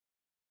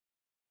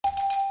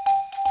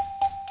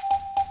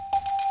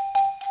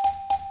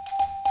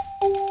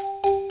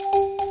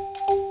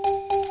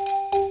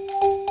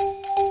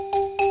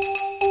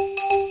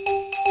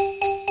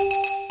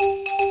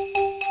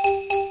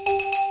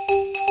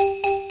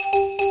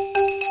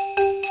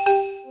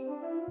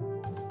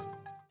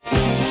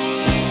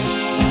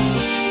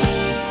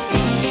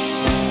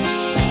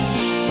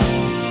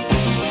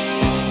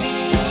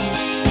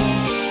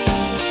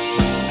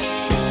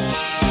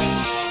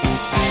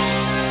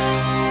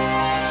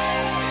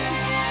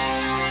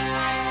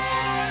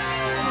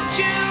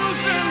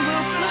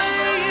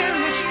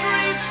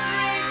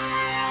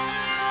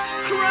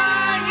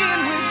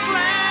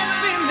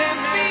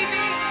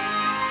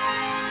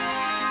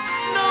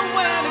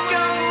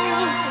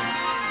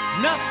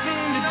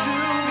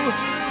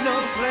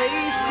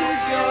place to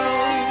go.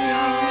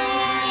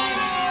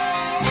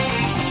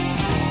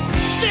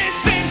 They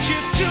sent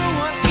you to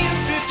an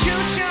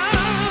institution.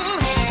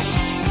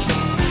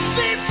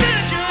 They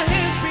turned your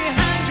hands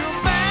behind your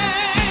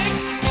back.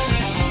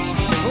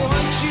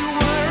 Once you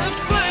were a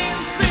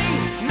flying thing,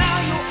 now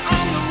you're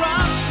on the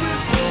rocks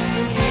with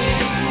broken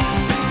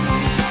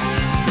wings.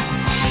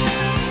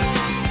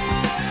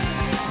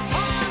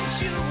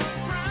 Once you were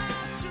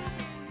proud to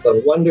be. A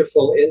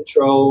wonderful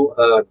intro,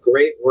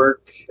 great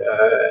work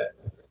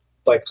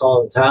by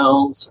Colin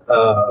Towns.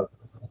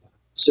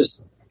 It's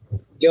just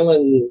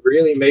Gillan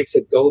really makes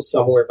it go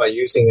somewhere by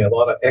using a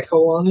lot of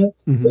echo on it.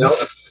 Mm-hmm. You know,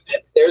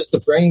 and there's the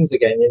brains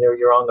again. You know,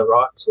 you're on the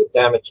rocks with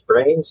damaged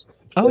brains.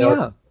 Oh, you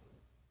know,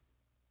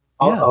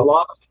 yeah. A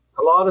lot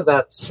of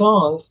that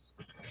song,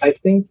 I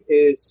think,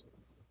 is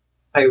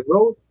I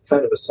wrote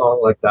kind of a song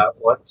like that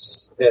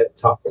once,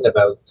 talking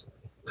about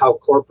how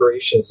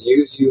corporations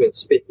use you and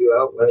spit you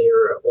out when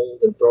you're an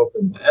old and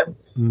broken man.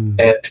 Mm.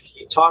 And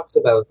he talks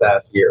about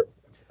that here,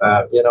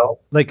 you know.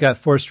 Like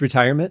forced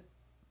retirement?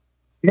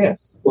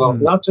 Yes. Well,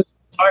 not just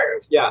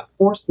retirement. Yeah,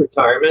 forced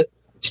retirement,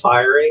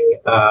 firing,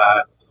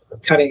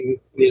 cutting,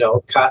 you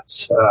know,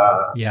 cuts.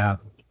 Yeah.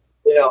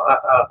 You know,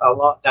 a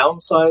lot,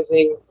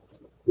 downsizing.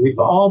 We've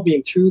all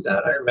been through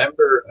that. I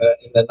remember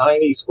in the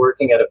 90s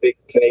working at a big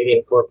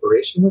Canadian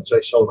corporation, which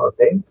I shall not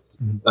name.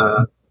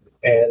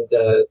 And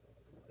the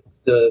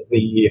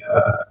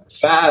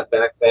fad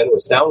back then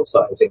was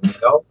downsizing, you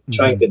know,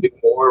 trying to do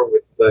more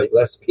with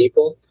less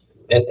people,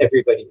 and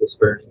everybody was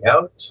burning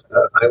out.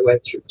 I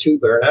went through 2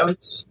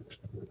 burnouts,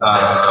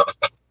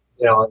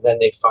 you know, and then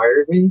they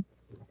fired me.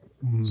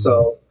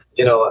 So,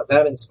 you know,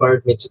 that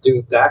inspired me to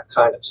do that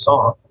kind of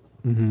song.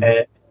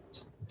 And,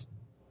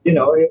 you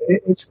know,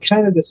 it's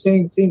kind of the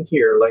same thing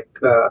here. Like,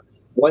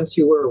 once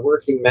you were a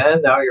working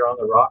man, now you're on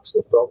the rocks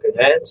with broken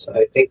hands.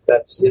 I think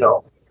that's, you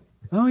know.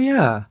 Oh,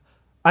 yeah.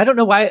 I don't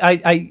know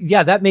why.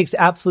 Yeah, that makes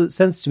absolute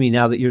sense to me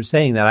now that you're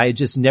saying that. I had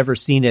just never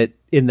seen it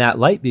in that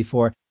light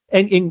before.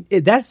 And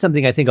that's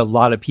something I think a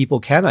lot of people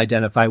can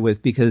identify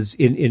with, because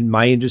in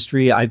my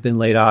industry, I've been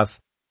laid off,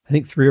 I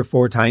think 3 or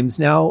 4 times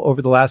now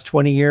over the last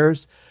 20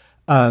 years.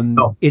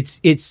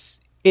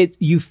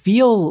 You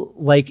feel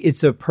like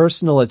it's a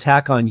personal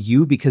attack on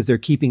you because they're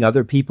keeping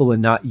other people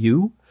and not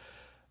you.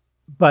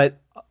 But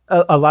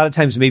a lot of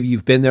times maybe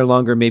you've been there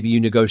longer, maybe you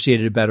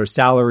negotiated a better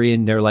salary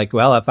and they're like,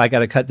 well, if I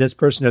got to cut this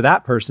person or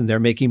that person, they're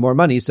making more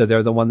money, so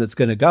they're the one that's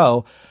going to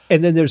go.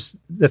 And then there's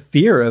the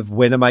fear of,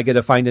 when am I going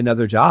to find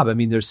another job? I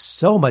mean, there's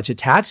so much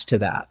attached to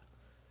that.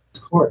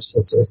 Of course,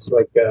 it's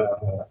like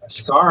a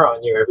scar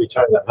on you every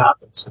time that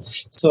happens.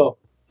 So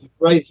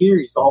right here,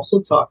 he's also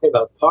talking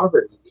about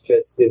poverty,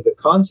 because the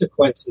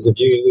consequences of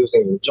you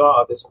losing your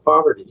job is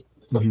poverty.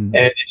 And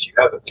if you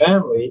have a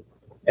family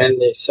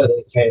and they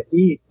suddenly can't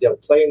eat, they'll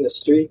play in the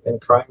street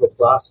and cry with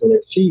glass in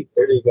their feet.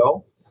 There you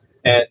go.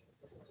 And,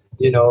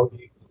 you know,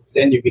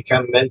 then you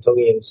become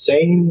mentally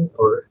insane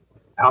or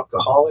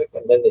alcoholic,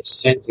 and then they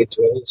send you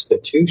to an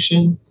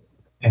institution.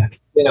 And,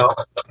 you know,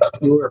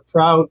 you were a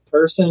proud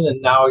person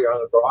and now you're on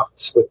the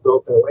rocks with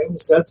broken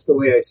wings. That's the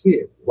way I see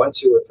it.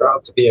 Once you were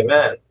proud to be a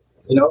man,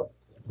 you know,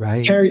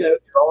 right, carried out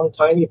your own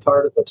tiny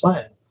part of the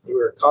plan. You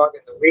were a cog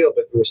in the wheel,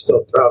 but you were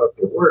still proud of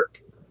your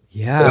work.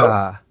 Yeah. You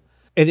know?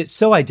 And it's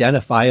so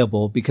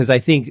identifiable, because I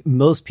think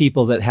most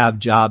people that have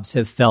jobs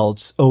have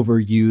felt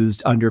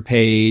overused,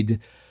 underpaid.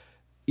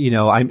 You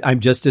know,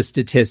 I'm just a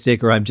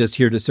statistic, or I'm just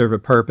here to serve a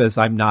purpose.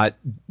 I'm not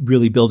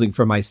really building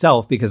for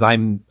myself, because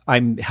I'm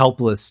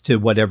helpless to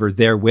whatever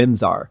their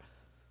whims are.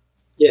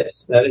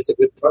 Yes, that is a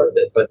good part of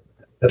it. But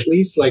at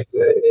least, like,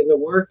 in the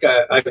work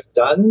I've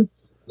done,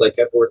 like,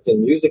 I've worked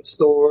in music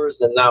stores,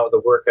 and now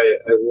the work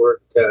I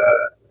work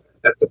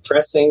at the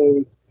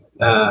pressing.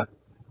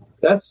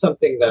 That's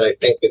something that I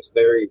think is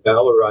very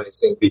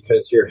valorizing,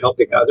 because you're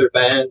helping other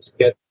bands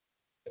get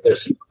their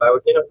stuff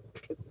out, you know,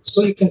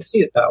 so you can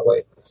see it that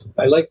way.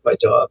 I like my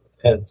job,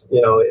 and,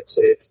 you know, it's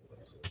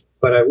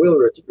but I will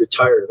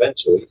retire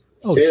eventually.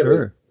 Oh,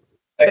 sure.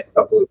 Next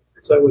couple of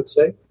years, I would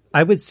say.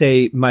 I would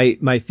say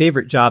my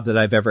favorite job that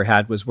I've ever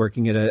had was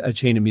working at a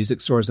chain of music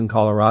stores in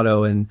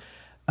Colorado. And,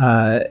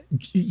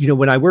 you know,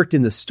 when I worked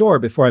in the store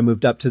before I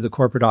moved up to the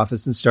corporate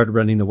office and started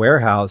running the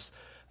warehouse,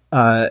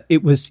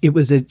 it was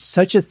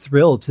such a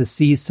thrill to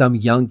see some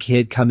young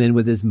kid come in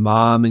with his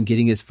mom and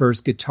getting his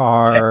first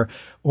guitar,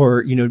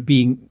 or, you know,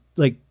 being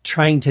like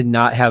trying to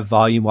not have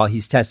volume while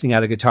he's testing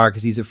out a guitar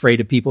because he's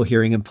afraid of people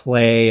hearing him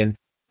play. And,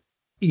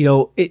 you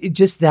know, it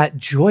just that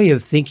joy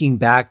of thinking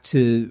back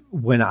to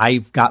when I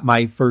got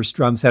my first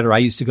drum set, or I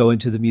used to go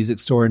into the music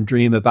store and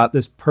dream about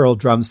this Pearl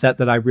drum set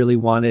that I really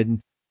wanted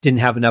and didn't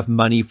have enough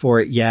money for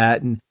it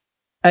yet. And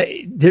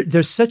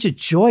there's such a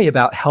joy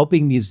about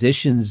helping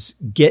musicians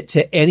get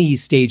to any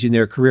stage in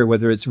their career,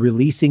 whether it's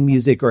releasing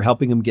music or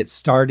helping them get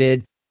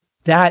started.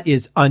 That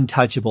is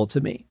untouchable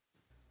to me.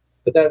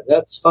 But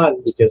that's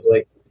fun, because,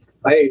 like,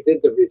 I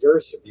did the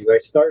reverse of you. I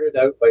started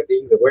out by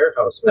being the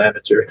warehouse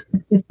manager.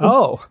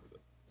 Oh.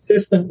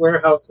 Assistant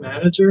warehouse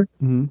manager.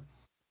 Mm-hmm.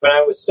 When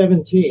I was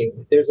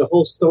 17, there's a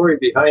whole story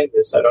behind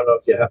this. I don't know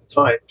if you have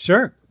time.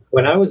 Sure.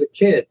 when I was a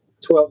kid,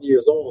 12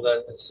 years old,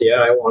 and see,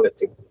 I wanted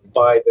to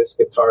buy this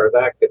guitar,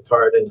 that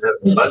guitar, didn't have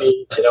any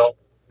money,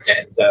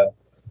 and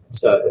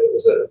so it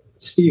was a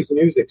Steve's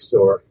Music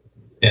Store.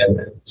 And,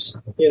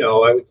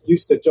 I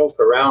used to joke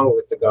around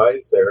with the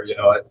guys there,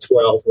 at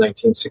 12,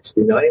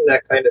 1969,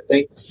 that kind of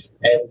thing.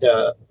 And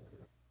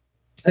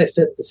I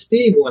said to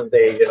Steve one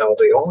day,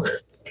 the owner,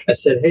 I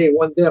said, hey,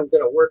 one day I'm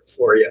going to work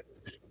for you.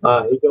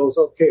 He goes,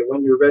 okay,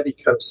 when you're ready,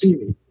 come see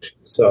me.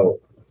 So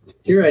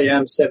here I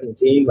am,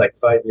 17, like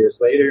 5 years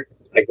later.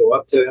 I go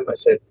up to him. I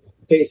said,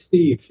 hey,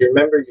 Steve, you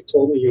remember you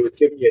told me you would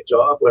give me a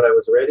job when I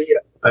was ready?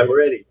 I'm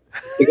ready.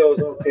 He goes,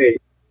 okay,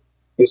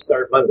 you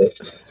start Monday.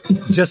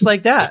 Just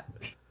like that.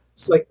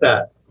 Just like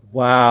that.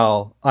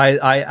 Wow.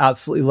 I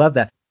absolutely love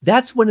that.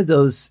 That's one of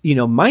those,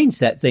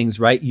 mindset things,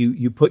 right?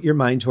 You put your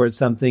mind towards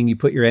something, you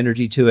put your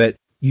energy to it,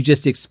 you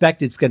just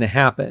expect it's going to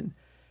happen.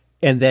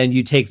 And then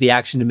you take the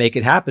action to make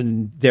it happen.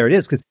 And there it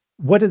is. Because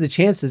what are the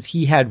chances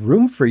he had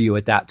room for you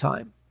at that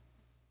time?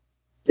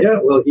 Yeah,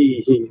 well,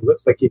 he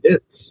looks like he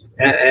did.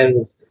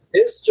 And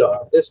this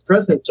job, this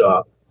present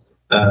job,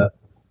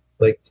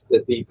 like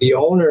the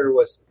owner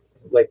was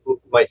like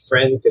my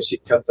friend because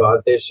she'd come to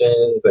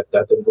audition, but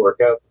that didn't work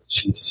out.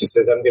 She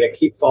says, I'm going to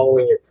keep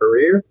following your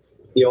career,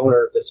 the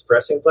owner of this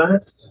pressing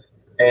plant.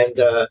 And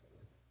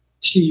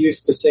she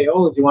used to say,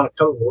 oh, do you want to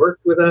come and work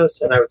with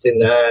us? And I would say,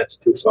 nah, it's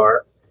too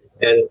far.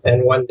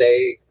 And one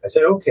day I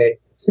said, okay.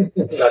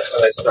 That's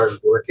when I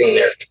started working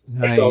there.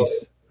 Nice. So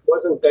I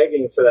wasn't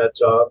begging for that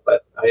job,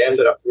 but I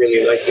ended up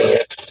really liking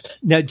it.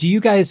 Now, do you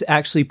guys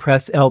actually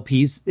press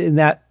LPs in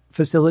that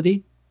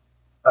facility?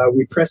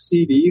 We press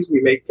CDs,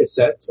 we make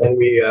cassettes, and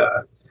we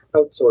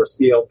outsource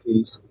the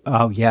LPs.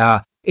 Oh,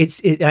 yeah.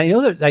 I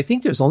know that I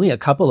think there's only a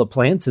couple of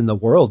plants in the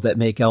world that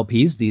make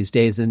LPs these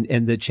days.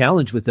 And the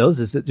challenge with those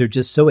is that they're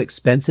just so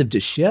expensive to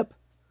ship.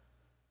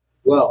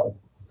 Well,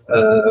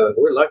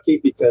 we're lucky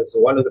because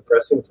one of the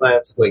pressing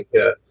plants,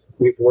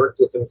 we've worked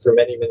with them for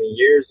many, many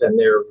years, and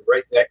they're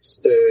right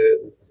next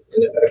to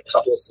a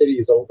couple of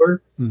cities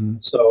over. Mm-hmm.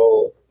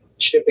 So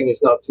shipping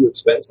is not too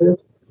expensive.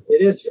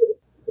 It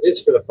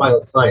is for the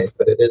final client,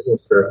 but it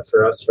isn't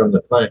for us from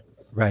the plant.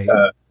 Right.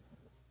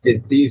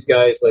 These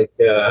guys,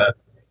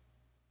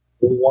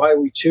 why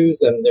we choose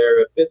them,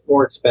 they're a bit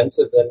more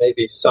expensive than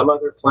maybe some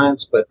other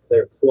plants, but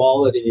their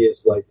quality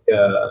is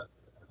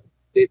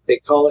they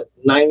call it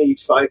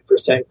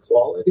 95%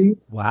 quality.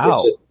 Wow.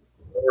 Which is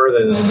more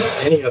than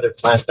any other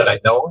plant that I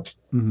know of.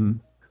 Mm-hmm.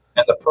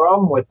 And the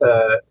problem with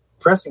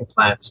pressing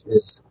plants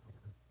is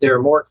there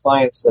are more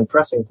clients than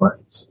pressing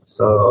plants.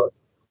 So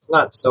it's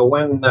not. So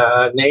when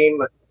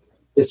Name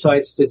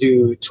decides to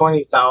do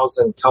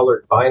 20,000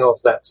 colored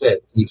vinyls, that's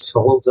it. He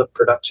holds up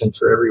production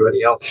for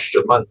everybody else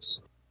for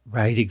months.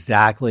 Right,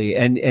 exactly.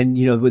 And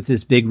with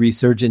this big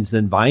resurgence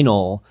in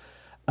vinyl,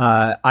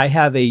 I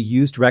have a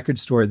used record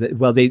store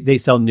that, they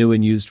sell new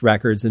and used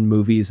records and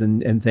movies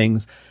and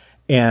things.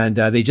 And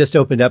they just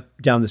opened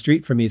up down the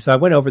street from me. So I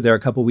went over there a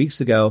couple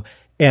weeks ago,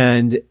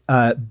 and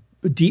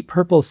Deep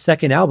Purple's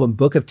second album,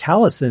 Book of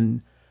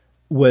Taliesin,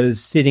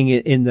 was sitting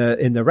in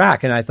the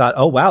rack. And I thought,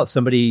 oh, wow,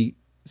 somebody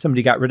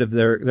got rid of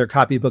their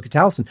copy of Book of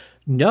Taliesin.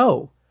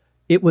 No,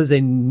 it was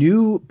a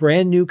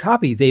brand new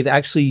copy. They've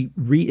actually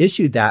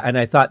reissued that. And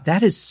I thought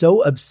that is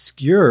so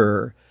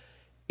obscure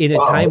in a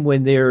time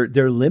when they're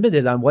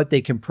limited on what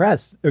they can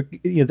press.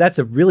 That's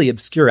a really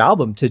obscure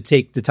album to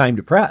take the time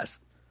to press.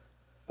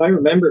 If I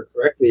remember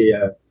correctly,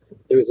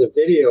 there was a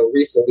video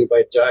recently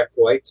by Jack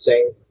White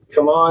saying,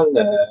 come on,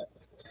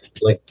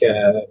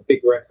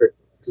 big record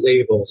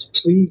labels,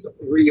 please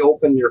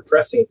reopen your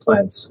pressing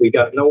plants. We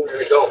got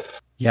nowhere to go.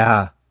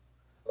 Yeah.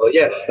 Well,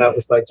 yes, that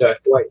was by Jack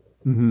White.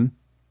 Mm-hmm.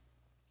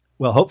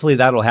 Well, hopefully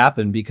that'll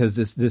happen because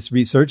this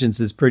resurgence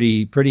is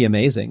pretty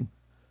amazing.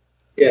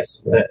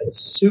 Yes, it's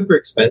super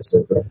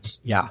expensive.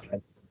 Yeah.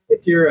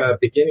 If you're a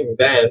beginning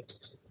band,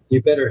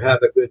 you better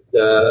have a good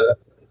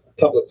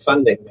public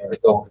funding there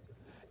going.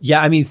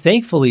 Yeah, I mean,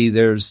 thankfully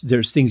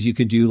there's things you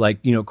can do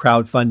like,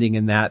 crowdfunding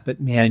and that,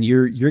 but man,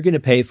 you're going to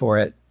pay for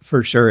it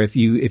for sure if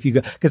you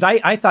go, because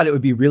I thought it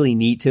would be really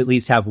neat to at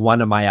least have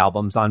one of my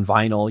albums on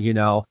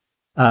vinyl,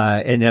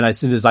 and then as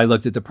soon as I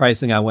looked at the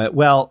pricing, I went,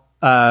 well,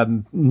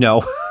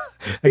 no,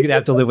 I'm going to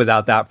have to live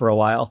without that for a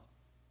while.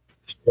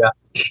 Yeah.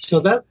 So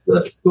that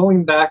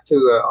going back to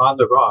On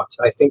the Rocks,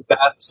 I think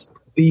that's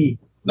the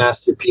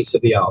masterpiece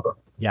of the album.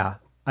 Yeah,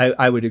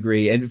 I would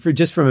agree. And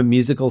from a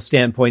musical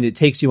standpoint, it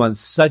takes you on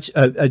such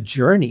a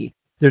journey.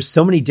 There's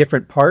so many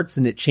different parts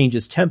and it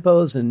changes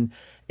tempos, and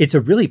it's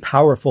a really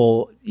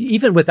powerful,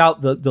 even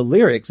without the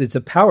lyrics, it's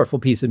a powerful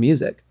piece of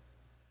music.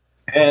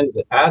 And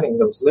adding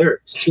those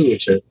lyrics too,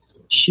 which are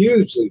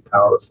hugely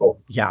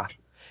powerful. Yeah.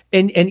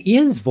 And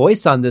Ian's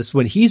voice on this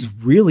one, he's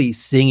really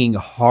singing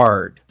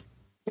hard.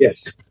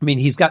 Yes. I mean,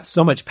 he's got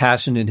so much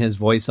passion in his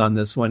voice on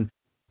this one.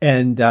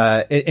 And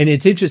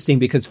it's interesting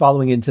because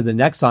following into the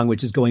next song,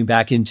 which is going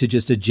back into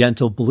just a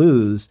gentle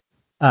blues,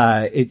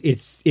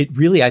 it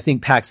really, I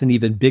think, packs an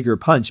even bigger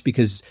punch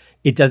because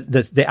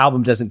the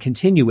album doesn't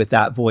continue with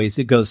that voice.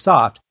 It goes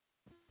soft.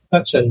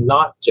 Such a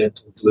not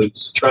gentle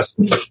blues, trust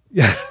me.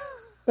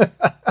 Read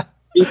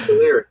the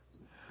lyrics.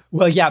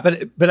 Well, yeah,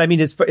 but I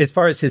mean, as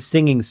far as his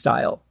singing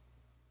style.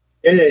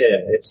 Yeah.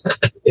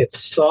 It's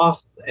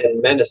soft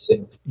and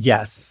menacing.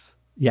 Yes.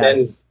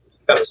 And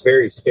becomes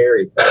very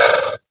scary.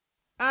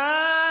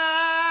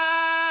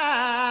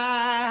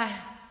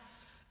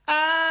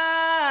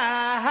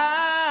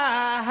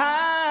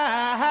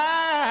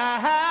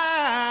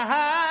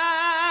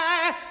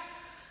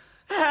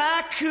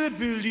 I could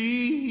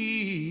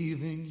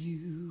believe in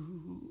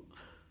you.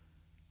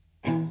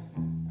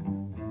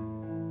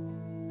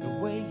 The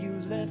way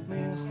you left me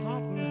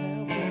hot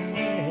and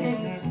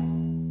helpless.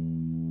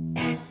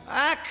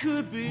 I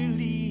could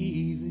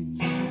believe in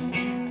you.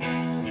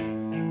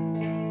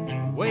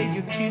 The way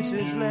your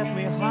kisses left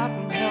me hot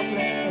and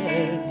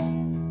helpless.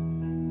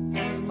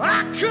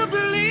 I could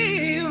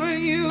believe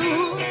in you.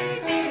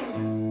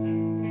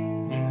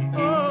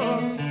 Oh,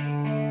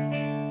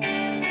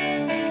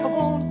 I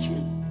want you.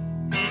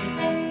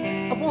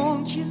 I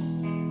want you.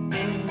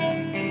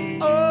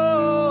 Oh,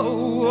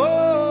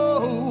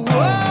 oh,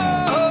 oh,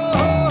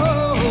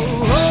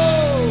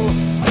 oh,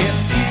 if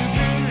you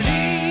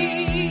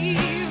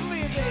believe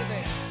me, baby.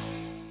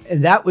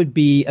 And that would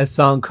be a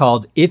song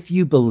called If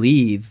You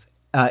Believe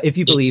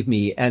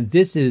Me. And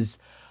this is,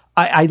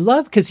 I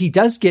love because he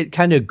does get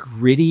kind of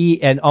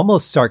gritty and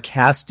almost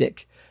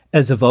sarcastic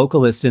as a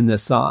vocalist in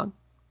this song.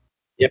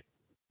 Yep.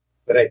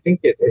 But I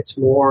think it's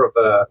more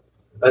of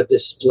a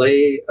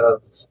display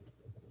of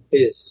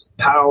his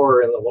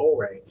power in the low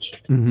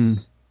range. Mm-hmm.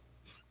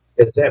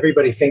 Because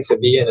everybody thinks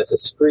of Ian as a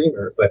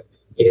screamer, but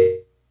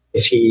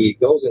if he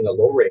goes in the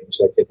low range,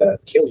 like the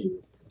kill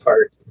you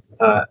part,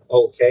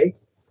 okay,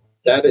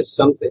 that is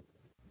something.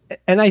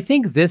 And I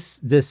think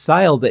this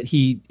style that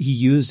he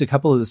used, a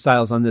couple of the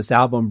styles on this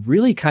album,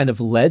 really kind of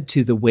led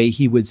to the way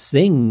he would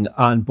sing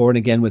on Born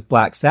Again with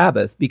Black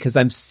Sabbath, because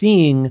I'm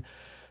seeing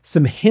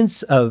some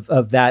hints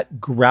of that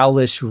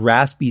growlish,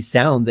 raspy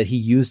sound that he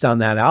used on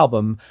that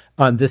album,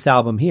 on this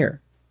album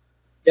here.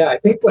 Yeah, I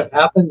think what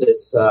happened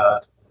is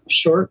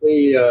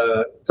shortly,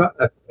 a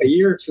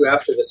year or two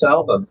after this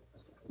album,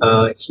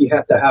 he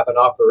had to have an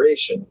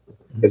operation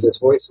because his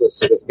voice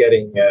was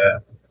getting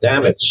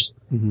damaged.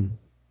 Mm-hmm.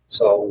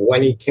 So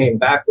when he came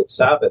back with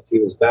Sabbath, he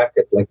was back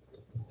at like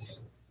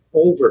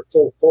over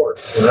full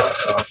force.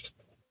 So.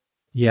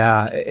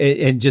 Yeah,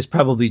 and just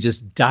probably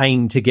just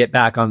dying to get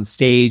back on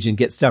stage and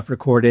get stuff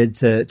recorded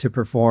to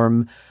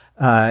perform.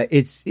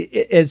 It's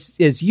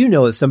as you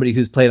know, as somebody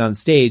who's played on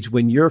stage,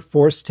 when you're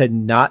forced to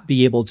not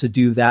be able to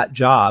do that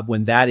job,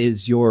 when that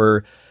is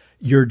your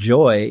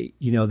joy,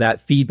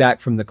 that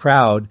feedback from the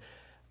crowd,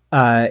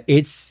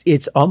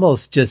 it's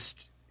almost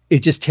just, it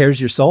just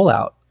tears your soul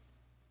out.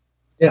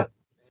 Yeah.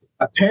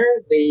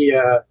 Apparently,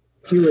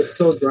 he was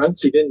so drunk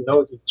he didn't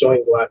know he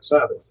joined Black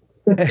Sabbath.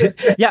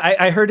 Yeah,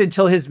 I heard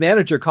until his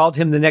manager called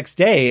him the next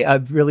day,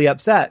 really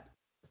upset.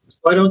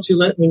 Why don't you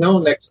let me know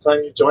next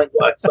time you join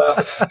Black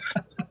Sabbath?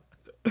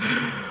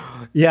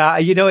 Yeah,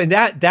 and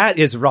that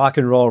is rock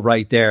and roll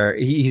right there.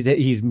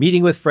 He's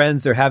meeting with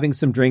friends, they're having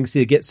some drinks,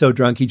 he gets so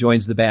drunk he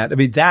joins the band. I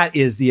mean, that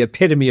is the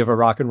epitome of a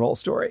rock and roll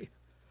story.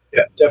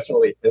 Yeah,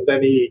 definitely. And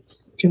then he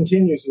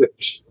continues with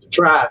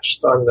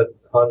Trashed on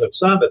the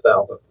Sabbath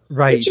album,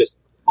 right? Which is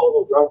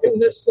total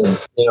drunkenness, and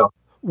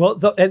Well,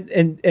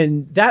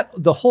 and that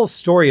the whole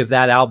story of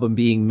that album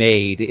being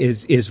made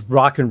is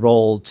rock and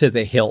roll to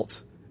the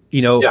hilt.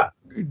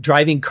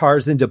 Driving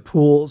cars into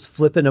pools,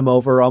 flipping them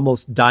over,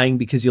 almost dying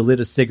because you lit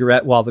a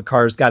cigarette while the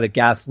car's got a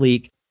gas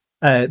leak,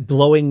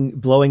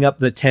 blowing up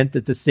the tent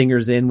that the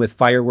singer's in with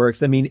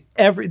fireworks. I mean,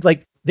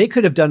 they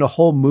could have done a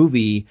whole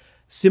movie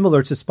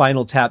similar to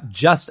Spinal Tap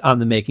just on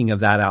the making of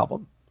that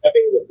album.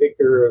 Having the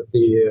vicar of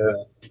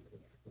the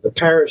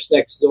parish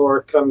next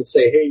door come and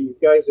say, "Hey, you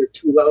guys are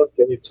too loud.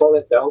 Can you tone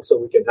it down so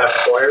we can have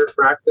choir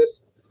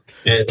practice?"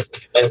 And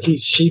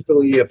he's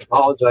sheepily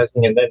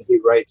apologizing, and then he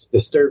writes,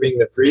 "Disturbing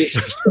the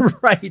priest."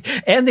 Right.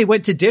 And they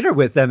went to dinner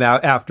with them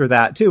out after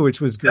that too,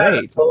 which was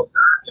great.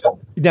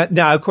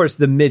 Now, of course,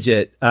 the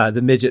midget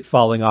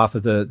falling off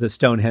of the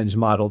Stonehenge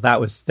model,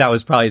 that was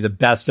probably the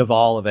best of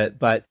all of it.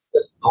 But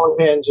the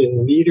Stonehenge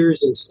in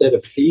meters instead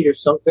of feet or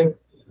something.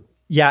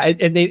 Yeah,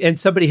 and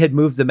somebody had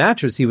moved the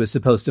mattress he was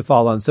supposed to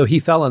fall on, so he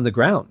fell on the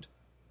ground.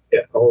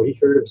 Yeah. Oh, he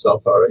hurt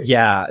himself already.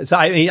 Yeah. So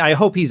I mean, I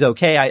hope he's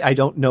okay. I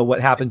don't know what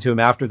happened to him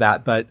after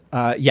that, but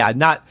yeah,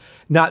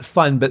 not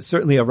fun, but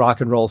certainly a rock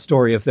and roll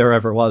story if there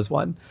ever was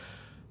one.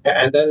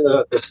 And then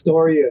the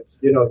story of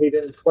he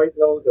didn't quite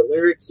know the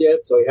lyrics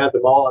yet, so he had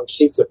them all on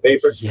sheets of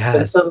paper. Yes.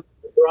 And some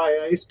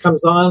Dry Ice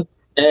comes on,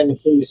 and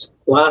he's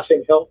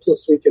laughing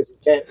helplessly because he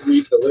can't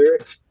read the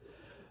lyrics.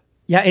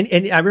 Yeah,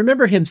 and I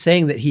remember him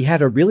saying that he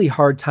had a really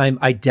hard time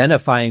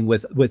identifying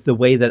with the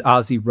way that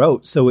Ozzy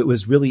wrote. So it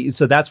was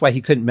so that's why he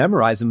couldn't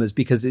memorize them, is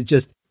because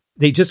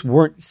they just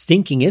weren't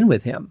sinking in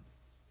with him.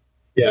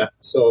 Yeah.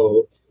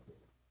 So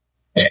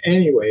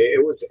anyway,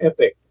 it was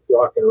epic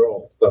rock and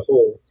roll. The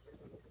whole,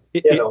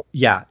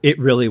 yeah, it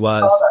really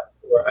was.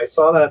 I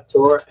saw that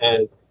tour,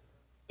 and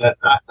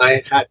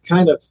I had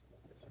kind of,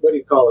 what do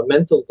you call, a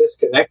mental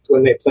disconnect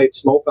when they played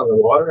Smoke on the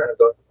Water, and I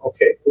go,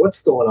 okay,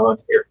 what's going on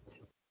here?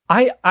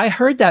 I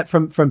heard that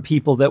from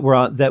people that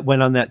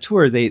went on that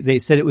tour. They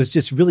said it was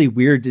just really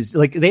weird.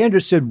 Like they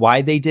understood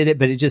why they did it,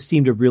 but it just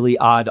seemed a really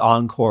odd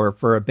encore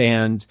for a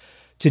band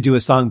to do a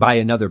song by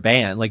another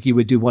band. Like you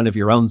would do one of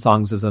your own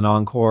songs as an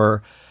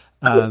encore.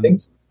 I would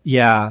think so.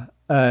 Yeah.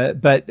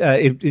 But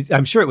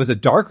I'm sure it was a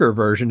darker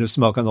version of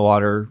Smoke on the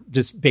Water,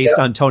 just based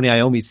on Tony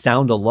Iommi's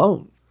sound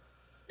alone.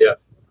 Yeah.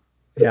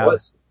 It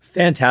was.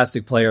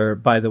 Fantastic player,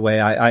 by the way.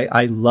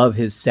 I love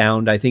his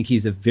sound. I think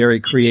he's a very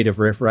creative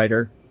riff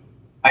writer.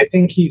 I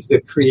think he's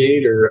the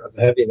creator of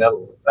heavy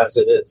metal as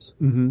it is,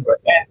 and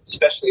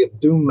especially of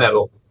doom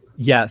metal.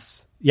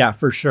 Yes. Yeah,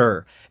 for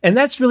sure. And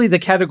that's really the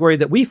category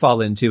that we fall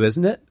into,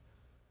 isn't it?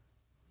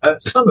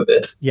 Some of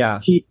it.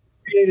 Yeah. He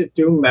created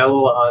doom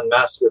metal on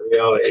Master of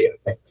Reality, I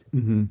think.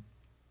 Mm-hmm.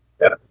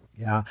 Yeah.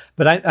 Yeah.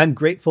 But I'm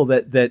grateful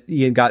that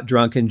Ian got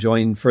drunk and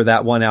joined for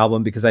that one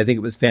album because I think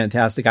it was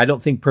fantastic. I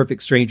don't think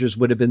Perfect Strangers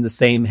would have been the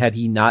same had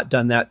he not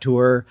done that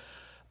tour.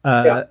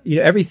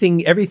 Everything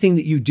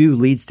that you do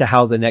leads to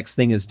how the next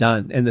thing is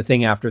done and the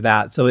thing after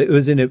that. So it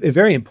was in a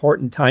very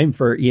important time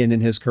for Ian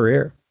in his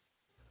career.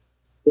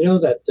 You know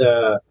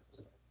that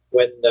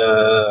when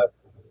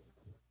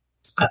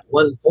at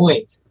one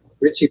point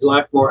Richie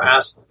Blackmore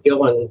asked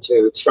Gillan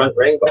to front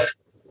Rainbow.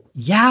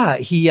 Yeah,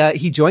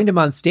 he joined him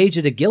on stage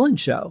at a Gillan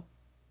show.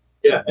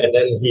 Yeah, and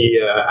then he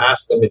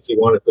asked him if he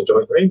wanted to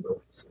join Rainbow,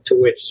 to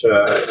which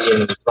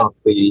Ian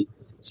promptly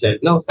said,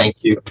 "No, thank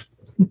you."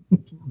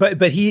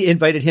 But he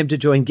invited him to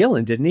join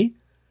Gillan, didn't he?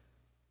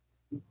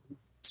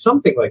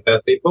 Something like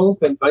that. They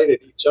both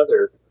invited each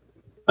other.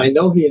 I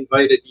know he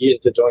invited Ian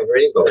to join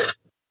Rainbow.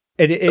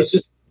 It's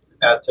just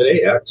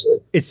today, actually.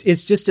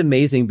 It's just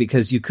amazing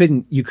because you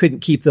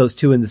couldn't keep those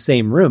two in the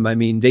same room. I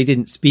mean, they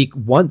didn't speak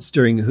once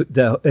during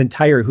the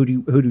entire Who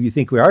Do You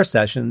Think We Are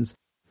sessions,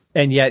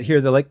 and yet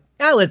here they're like,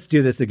 let's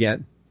do this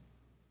again.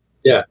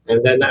 Yeah,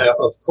 and then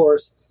of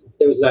course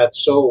there was that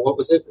show. What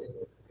was it?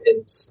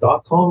 In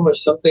Stockholm or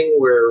something,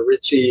 where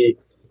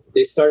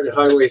they started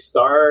Highway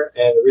Star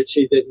and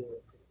Richie didn't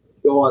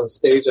go on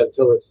stage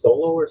until his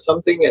solo or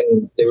something,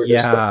 and they were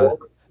just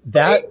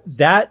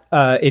that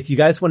if you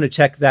guys want to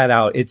check that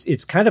out,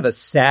 it's kind of a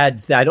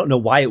sad I don't know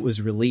why it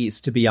was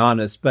released, to be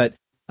honest, but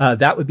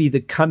that would be the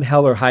Come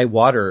Hell or High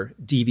Water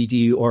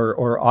DVD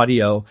or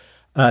audio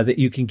that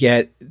you can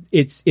get.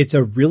 It's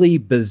a really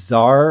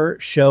bizarre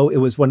show. It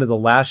was one of the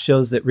last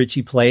shows that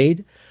Richie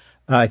played.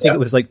 I think it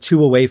was like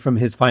 2 away from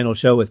his final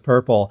show with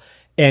Purple.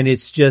 And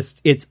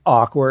it's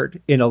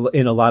awkward in a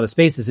lot of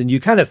spaces. And you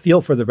kind of feel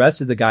for the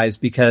rest of the guys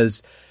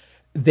because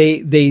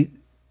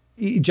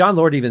John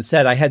Lord even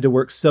said, I had to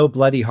work so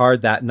bloody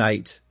hard that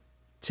night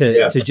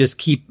to just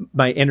keep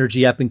my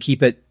energy up and keep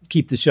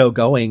the show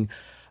going,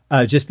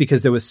 just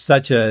because there was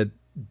such a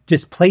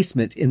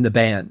displacement in the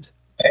band.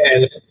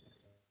 And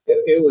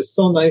it was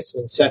so nice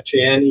when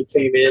Satriani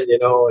came in,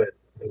 and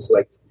it's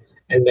like,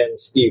 and then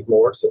Steve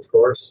Morse, of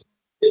course.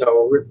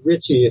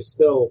 Richie is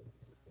still,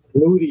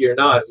 moody or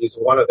not, he's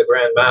one of the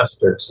grand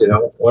masters,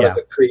 one of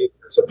the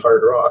creators of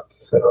hard rock.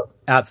 So.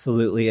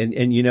 Absolutely.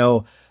 And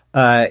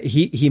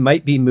he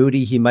might be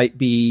moody. He might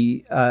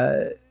be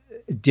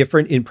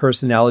different in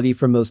personality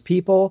from most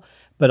people.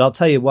 But I'll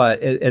tell you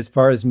what, as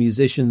far as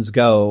musicians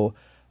go,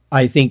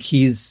 I think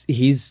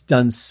he's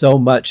done so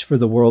much for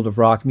the world of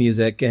rock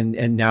music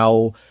and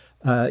now,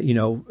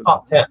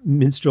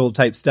 minstrel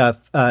type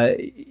stuff.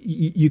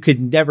 You could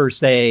never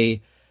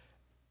say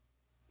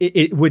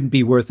it wouldn't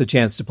be worth the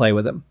chance to play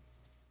with him.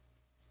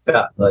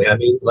 Yeah,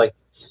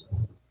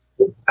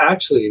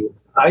 actually,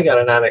 I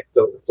got an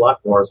anecdote with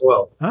Blackmore as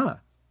well.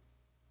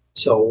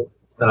 So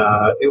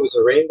it was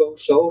a Rainbow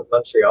show in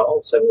Montreal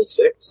in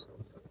 '76,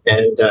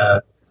 and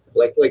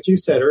like you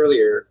said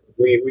earlier,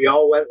 we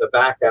all went in the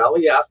back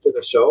alley after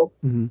the show,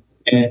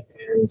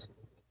 and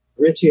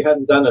Richie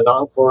hadn't done an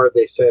encore.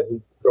 They said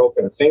he'd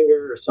broken a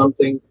finger or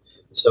something.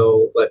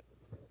 So, but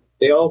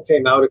they all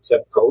came out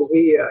except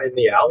Cozy in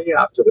the alley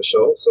after the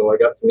show. So I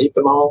got to meet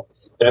them all.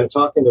 And I'm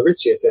talking to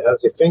Richie. I said,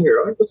 "How's your finger?"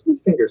 "Oh, my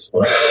finger's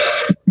fine."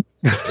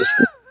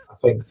 Just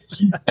nothing.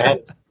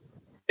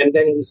 And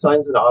then he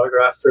signs an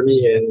autograph for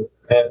me, and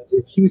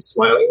he was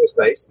smiling. It was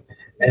nice.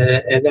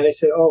 And then I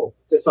said, "Oh,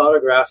 this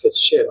autograph is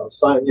shit. I'll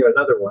sign you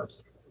another one."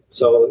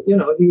 So,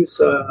 he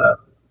was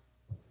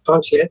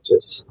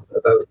conscientious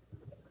about,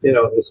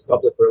 his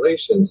public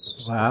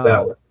relations. Wow.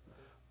 That way.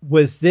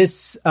 Was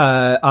this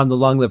on the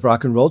Long Live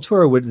Rock and Roll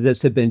tour, or would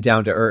this have been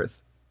Down to Earth?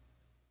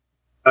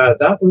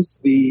 That was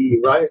the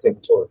Rising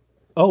tour.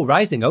 Oh,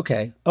 Rising.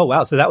 Okay. Oh,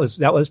 wow. So that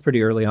was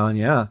pretty early on.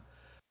 Yeah.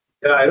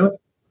 Yeah, I don't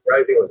think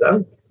Rising was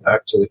out,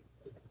 actually.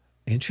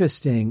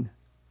 Interesting.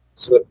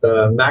 It's with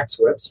Max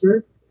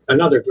Webster,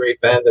 another great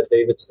band that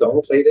David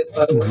Stone played in,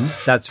 by the way.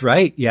 That's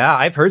right. Yeah,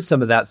 I've heard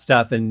some of that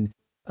stuff, and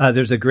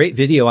there's a great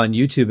video on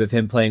YouTube of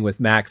him playing with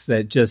Max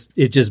that just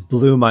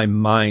blew my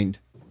mind.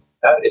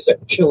 That is a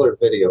killer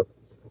video.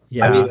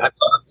 Yeah. I mean, I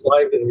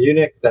live in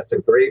Munich. That's a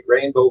great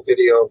Rainbow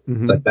video.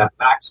 Like that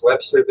Max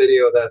Webster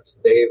video, that's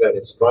Dave at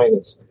his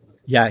finest.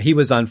 Yeah, he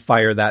was on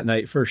fire that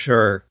night for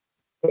sure.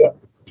 Yeah.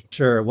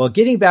 Sure. Well,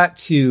 getting back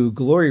to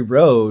Glory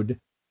Road,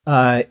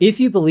 If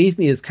You Believe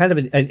Me is kind of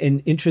an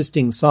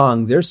interesting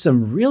song. There's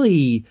some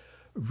really,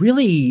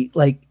 really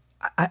like,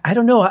 I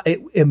don't know,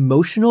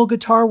 emotional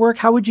guitar work.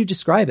 How would you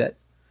describe it?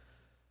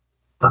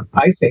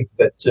 I think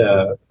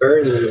that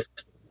Bernie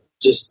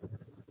just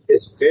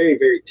is very,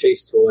 very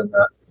tasteful in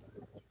that.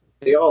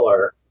 They all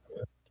are.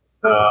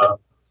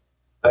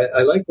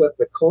 I like what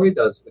McCoy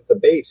does with the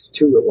bass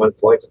too. At one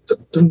point,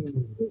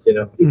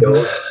 he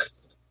goes,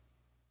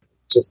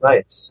 just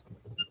nice.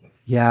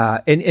 Yeah,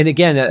 and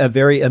again, a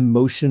very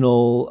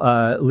emotional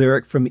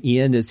lyric from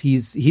Ian is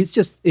he's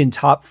just in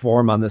top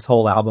form on this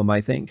whole album,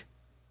 I think.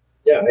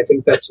 Yeah, I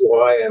think that's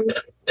why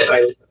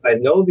I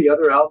know the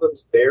other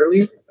albums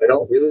barely. I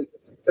don't really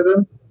listen to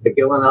them, the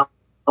Gillan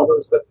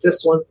albums, but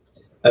this one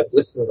I've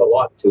listened a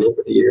lot to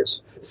over the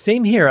years.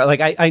 Same here.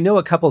 Like I know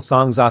a couple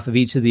songs off of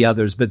each of the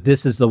others, but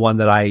this is the one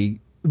that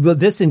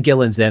this and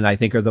Gillan's Inn, I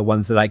think, are the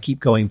ones that I keep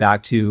going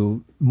back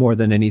to more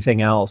than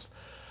anything else.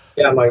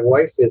 Yeah, my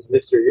wife is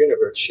Mr.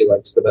 Universe. She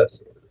likes the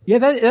best. Yeah,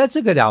 that's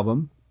a good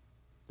album.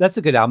 That's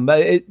a good album.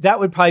 But that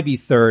would probably be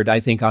third, I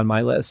think, on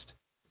my list.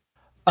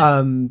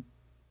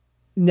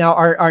 Now,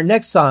 our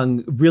next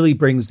song really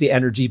brings the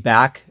energy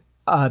back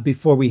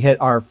before we hit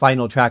our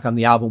final track on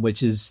the album,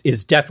 which is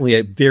definitely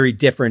a very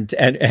different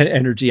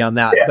energy on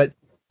that. Yeah. But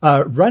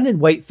Runnin'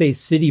 Whiteface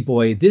City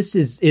Boy, this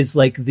is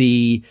like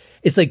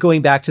it's like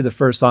going back to the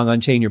first song,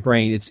 Unchain Your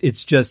Brain.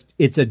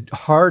 It's a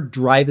hard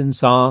driving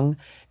song,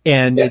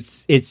 and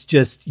yes. it's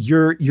just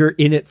you're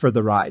in it for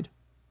the ride.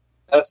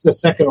 That's the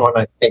second one,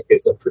 I think,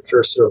 is a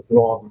precursor of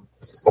Norm.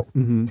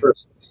 Mm-hmm.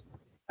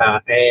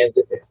 And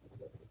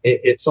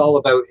it's all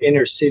about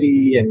inner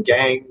city and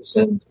gangs,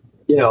 and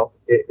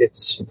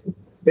it's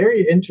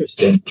very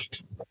interesting.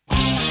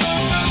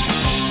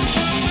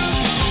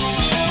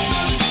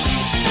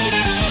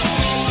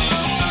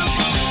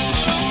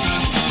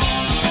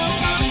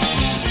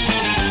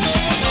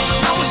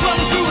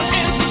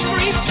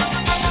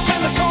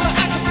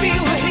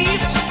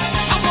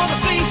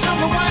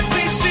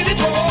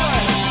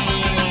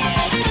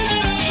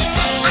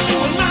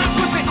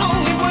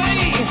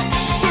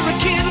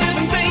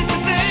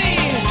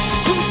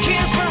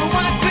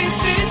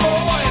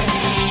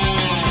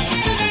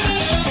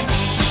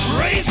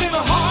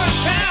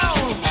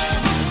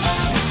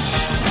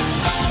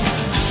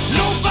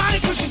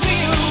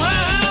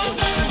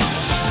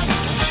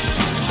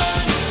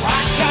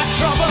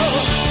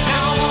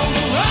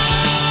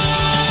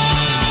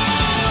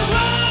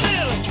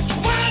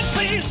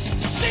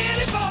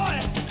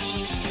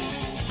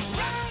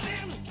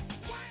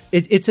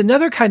 It's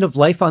another kind of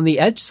life on the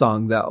edge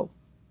song, though.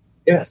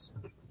 Yes.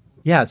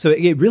 Yeah, so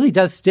it really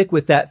does stick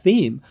with that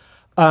theme.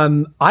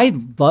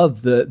 I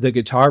love the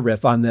guitar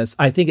riff on this.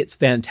 I think it's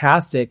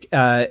fantastic.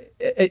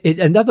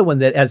 Another one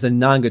that, as a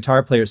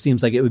non-guitar player,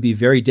 seems like it would be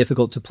very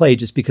difficult to play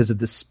just because of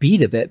the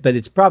speed of it, but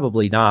it's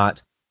probably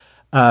not.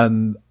 I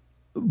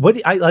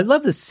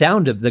love the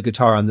sound of the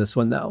guitar on this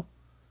one, though.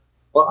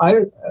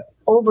 Well,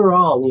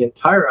 overall, the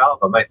entire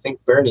album, I think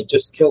Bernie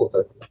just kills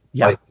it.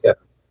 Yeah.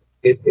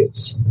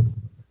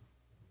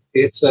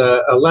 It's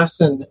a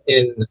lesson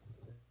in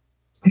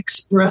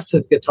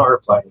expressive guitar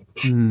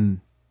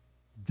playing.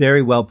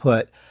 Very well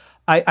put.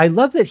 I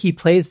love that he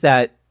plays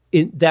that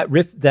in that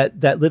riff,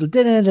 that little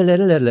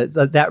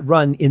that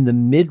run in the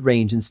mid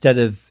range instead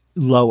of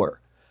lower.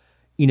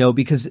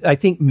 Because I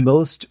think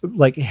most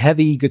like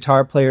heavy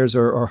guitar players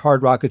or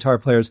hard rock guitar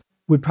players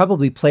would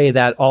probably play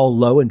that all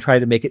low and try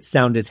to make it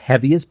sound as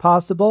heavy as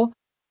possible.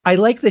 I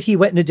like that he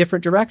went in a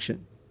different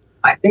direction.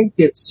 I think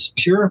it's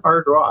pure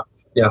hard rock.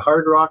 Yeah,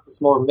 hard rock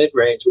is more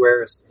mid-range,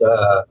 whereas,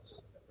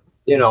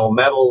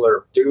 metal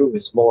or doom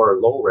is more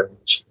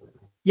low-range.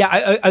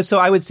 Yeah, so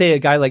I would say a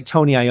guy like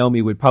Tony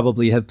Iommi would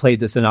probably have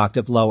played this an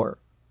octave lower.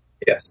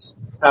 Yes,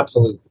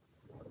 absolutely.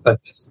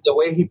 But the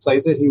way he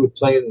plays it, he would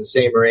play it in the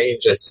same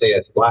range as, say,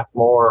 as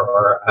Blackmore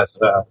or as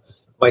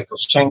Michael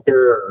Schenker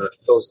or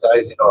those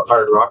guys,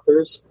 hard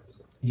rockers.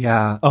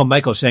 Yeah. Oh,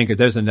 Michael Schenker,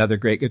 there's another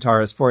great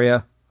guitarist for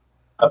you.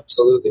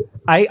 Absolutely.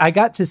 I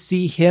got to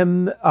see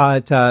him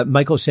at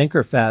Michael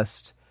Schenker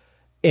Fest,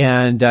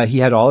 and he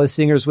had all his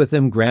singers with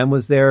him. Graham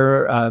was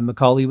there.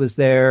 Macaulay was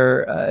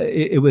there.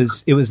 It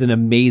was an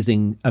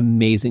amazing,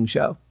 amazing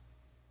show.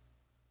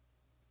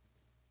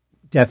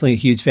 Definitely a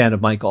huge fan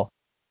of Michael.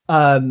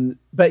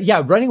 But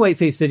yeah, Running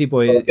Whiteface City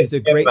Boy is a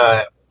great...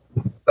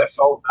 That's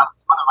one of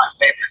my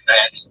favorite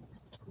bands,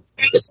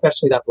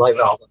 especially that live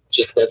album,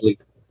 Just Deadly,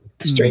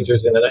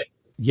 Strangers in the Night.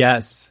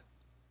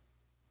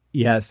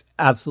 Yes,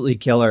 absolutely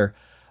killer.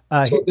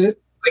 So this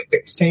like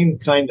the same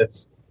kind of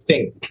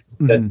thing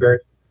that Bernie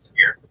is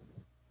here,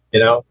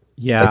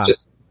 Yeah. Like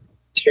just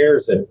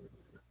tears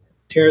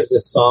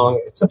this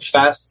song. It's a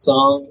fast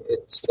song.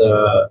 It's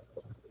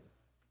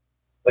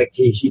like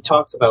he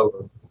talks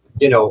about,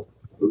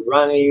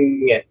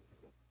 running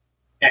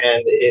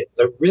and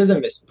the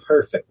rhythm is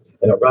perfect,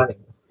 running.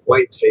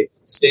 Whiteface,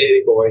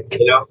 City Boy,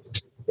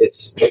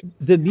 It's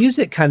the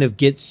music kind of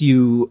gets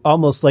you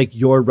almost like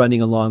you're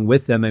running along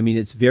with them. I mean,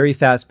 it's very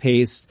fast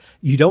paced.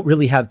 You don't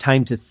really have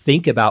time to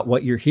think about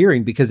what you're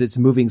hearing because it's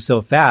moving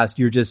so fast.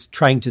 You're just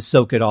trying to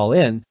soak it all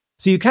in.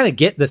 So you kind of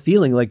get the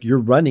feeling like you're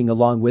running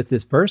along with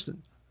this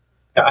person.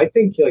 Yeah, I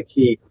think like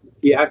he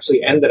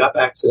actually ended up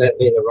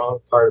accidentally in the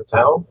wrong part of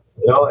town,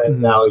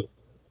 and now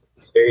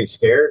he's very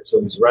scared, so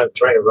he's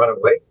trying to run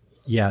away.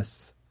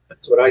 Yes.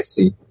 That's what I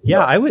see.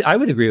 Yeah, I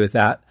would agree with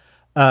that.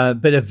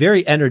 But a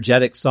very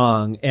energetic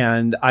song.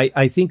 And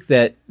I think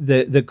that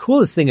the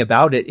coolest thing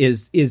about it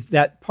is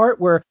that part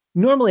where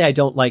normally I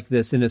don't like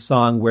this in a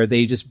song where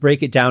they just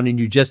break it down and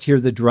you just hear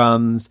the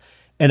drums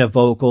and a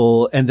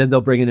vocal and then they'll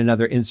bring in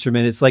another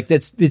instrument. It's like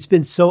it's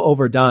been so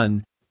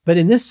overdone. But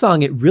in this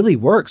song, it really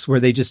works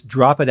where they just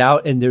drop it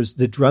out and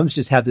the drums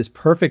just have this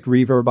perfect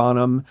reverb on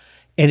them.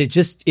 And it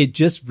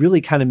just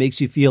really kind of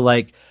makes you feel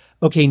like,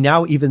 okay,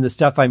 now even the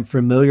stuff I'm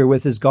familiar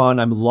with is gone.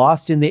 I'm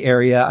lost in the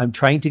area. I'm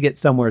trying to get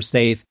somewhere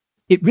safe.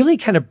 It really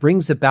kind of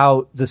brings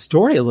about the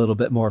story a little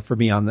bit more for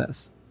me on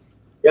this.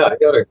 Yeah, I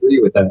got to agree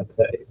with that.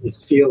 It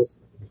feels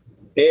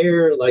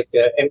bare like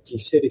an empty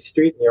city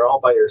street and you're all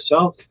by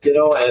yourself,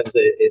 and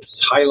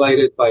it's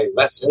highlighted by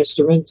less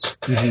instruments.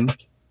 Mm-hmm.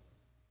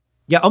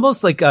 Yeah,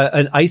 almost like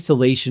an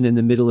isolation in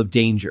the middle of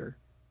danger.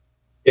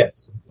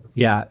 Yes.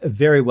 Yeah,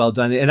 very well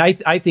done. And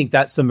I think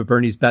that's some of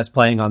Bernie's best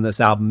playing on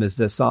this album is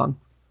this song.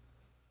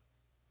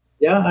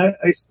 Yeah,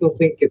 I still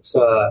think it's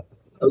a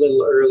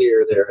little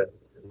earlier there.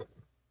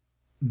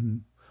 Mm-hmm.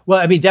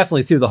 Well, I mean,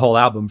 definitely through the whole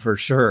album for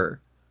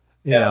sure.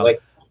 Yeah,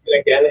 like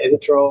again,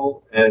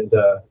 intro and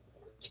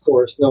of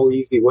course, No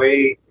Easy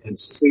Way and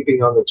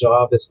Sleeping on the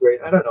Job is great.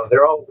 I don't know,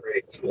 they're all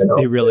great.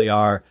 They really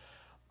are.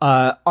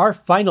 Our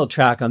final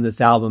track on this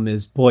album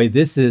is, boy,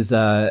 this is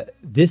a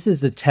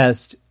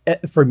test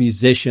for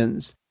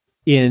musicians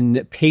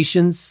in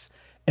patience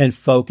and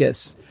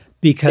focus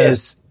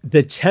because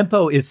the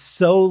tempo is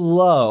so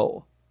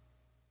low.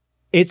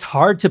 It's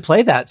hard to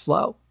play that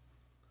slow.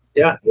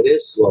 Yeah, it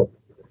is slow.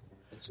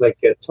 It's like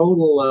a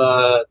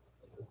total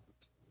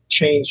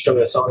change from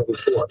the song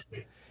before.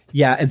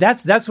 Yeah, and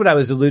that's what I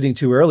was alluding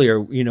to earlier,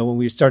 when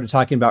we started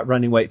talking about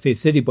Running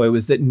White-Faced City Boy,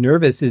 was that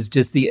Nervous is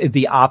just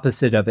the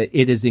opposite of it.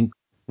 It is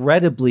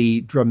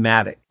incredibly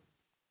dramatic.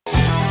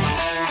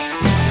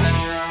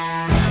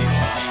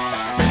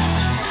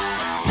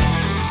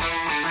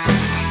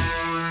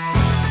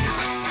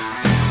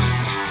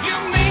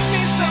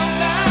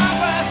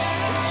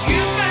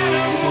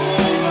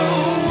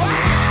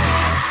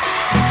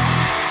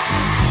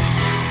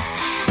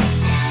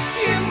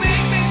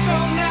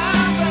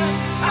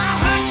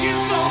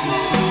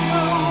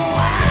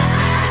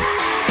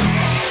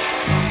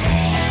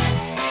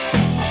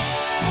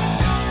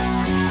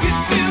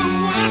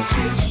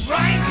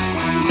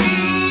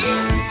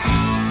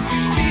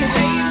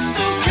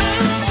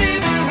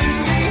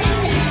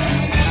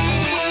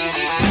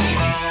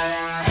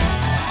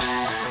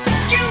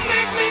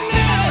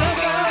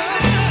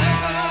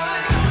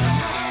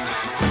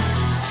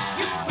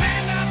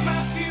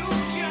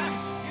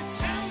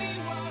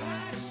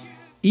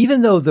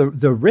 Even though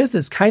the riff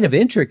is kind of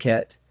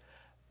intricate,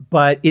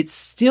 but it's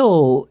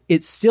still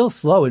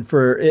slow. And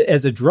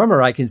as a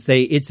drummer, I can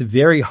say it's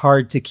very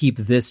hard to keep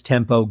this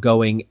tempo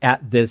going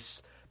at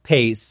this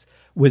pace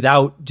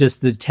without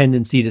just the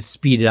tendency to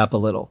speed it up a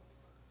little.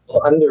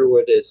 Well,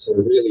 Underwood is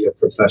really a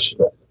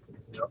professional.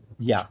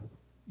 Yeah,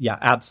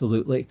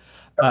 absolutely.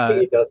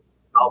 Everything he does,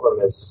 the album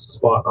is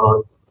spot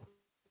on.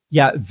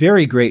 Yeah,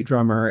 very great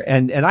drummer.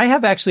 And I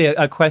have actually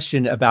a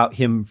question about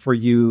him for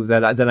you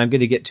that I'm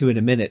going to get to in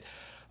a minute.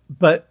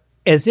 But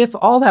as if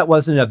all that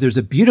wasn't enough, there's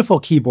a beautiful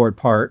keyboard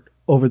part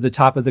over the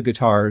top of the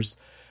guitars.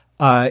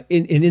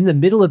 In the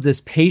middle of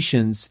this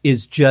patience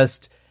is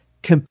just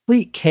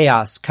complete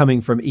chaos coming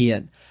from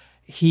Ian.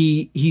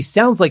 He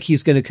sounds like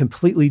he's going to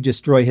completely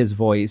destroy his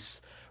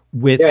voice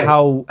with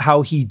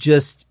how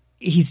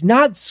he's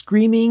not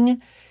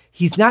screaming,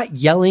 he's not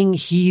yelling,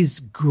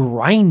 he's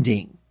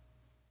grinding.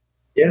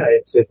 Yeah,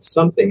 it's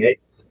something, eh?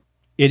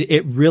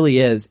 It really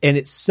is. And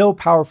it's so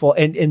powerful.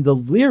 And the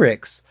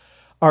lyrics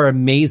are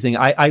amazing.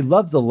 I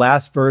love the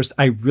last verse.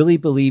 I really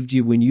believed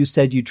you when you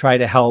said you try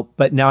to help,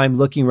 but now I'm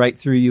looking right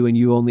through you and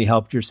you only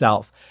helped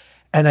yourself.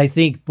 And I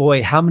think,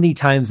 boy, how many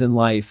times in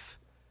life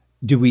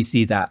do we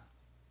see that?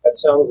 That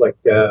sounds like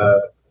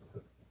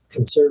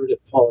conservative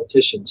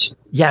politicians.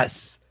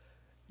 Yes.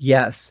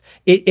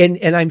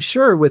 And I'm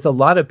sure with a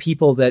lot of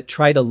people that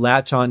try to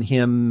latch on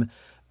him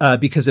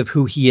because of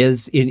who he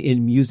is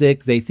in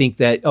music, they think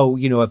that,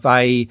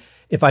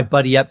 if I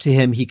buddy up to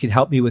him, he can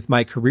help me with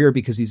my career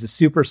because he's a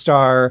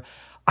superstar.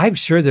 I'm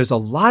sure there's a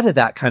lot of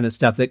that kind of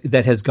stuff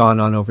that has gone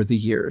on over the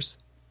years.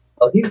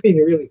 Well, he's been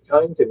really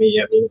kind to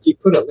me. I mean, he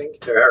put a link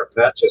to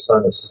Arapachus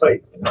on his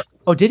site.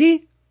 Oh, did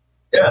he?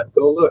 Yeah,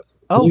 go look.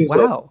 Oh,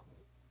 Muso. Wow.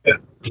 Yeah,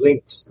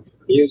 links,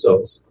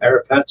 Musos,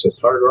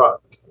 Arapachus, hard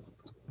rock.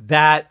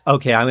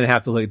 Okay, I'm going to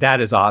have to look.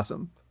 That is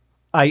awesome.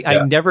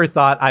 I never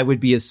thought I would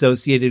be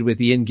associated with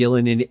Ian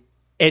Gillan in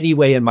any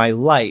way in my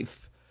life.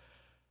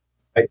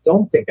 I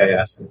don't think I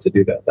asked him to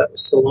do that. That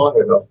was so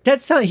long ago.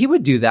 He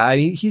would do that. I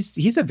mean,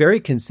 he's a very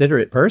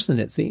considerate person,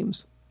 it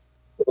seems.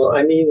 Well,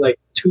 I mean, like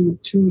two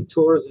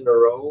tours in a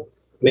row,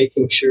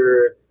 making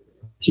sure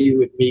he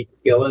would meet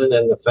Gillan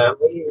and the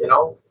family,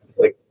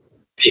 like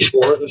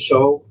before the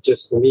show,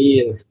 just me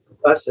and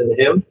us and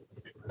him,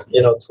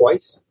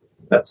 twice.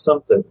 That's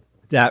something.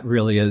 That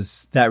really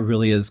is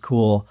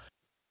cool.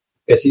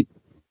 Because he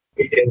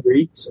and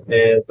greets,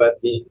 but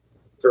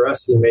for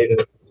us he made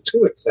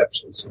two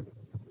exceptions.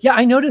 Yeah,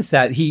 I noticed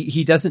that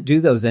he doesn't do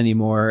those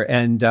anymore,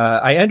 and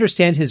I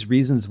understand his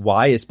reasons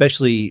why.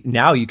 Especially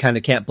now, you kind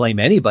of can't blame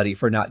anybody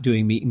for not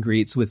doing meet and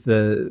greets with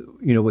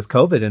with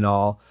COVID and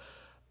all.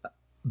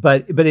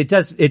 But it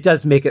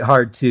does make it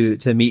hard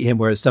to meet him.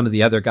 Whereas some of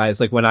the other guys,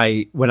 like when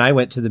I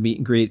went to the meet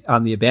and greet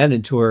on the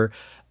Abandoned tour,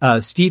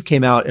 Steve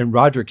came out and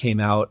Roger came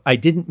out. I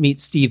didn't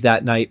meet Steve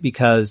that night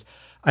because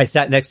I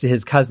sat next to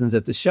his cousins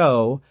at the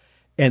show,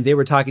 and they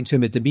were talking to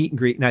him at the meet and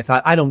greet. And I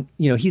thought,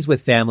 he's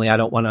with family. I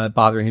don't want to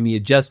bother him. He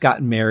had just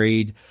gotten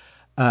married.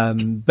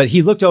 But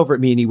he looked over at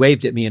me and he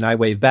waved at me and I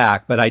waved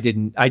back, but I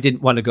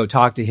didn't want to go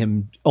talk to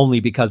him only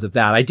because of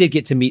that. I did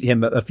get to meet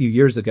him a few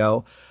years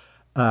ago,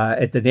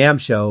 at the NAMM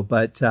show,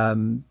 but,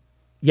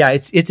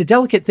 it's a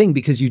delicate thing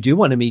because you do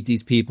want to meet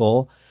these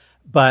people,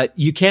 but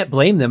you can't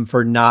blame them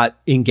for not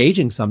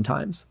engaging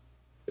sometimes.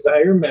 I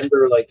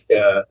remember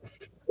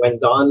when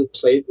Don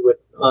played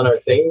on our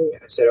thing,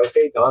 I said,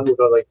 okay, Don, we're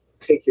going to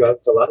take you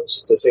out to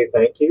lunch to say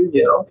thank you,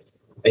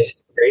 I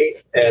said,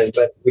 great.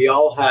 But we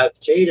all had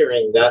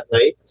catering that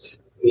night,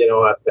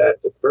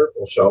 at the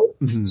Purple show.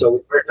 Mm-hmm. So we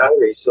weren't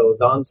hungry. So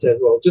Don said,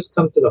 well, just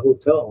come to the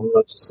hotel and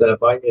let's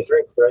buy me a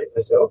drink, right? And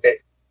I said, okay.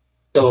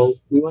 So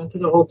we went to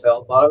the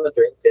hotel, bought him a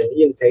drink, and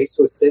Ian Pace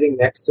was sitting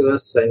next to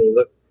us, and he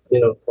looked,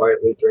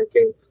 quietly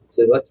drinking.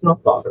 So let's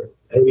not bother him.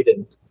 And we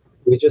didn't.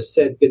 We just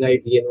said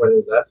goodnight, Ian, when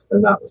we left,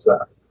 and that was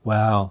that.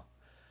 Wow.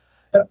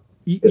 Yeah.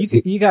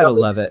 You got to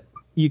love it.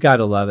 You got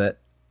to love it.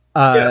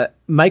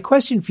 My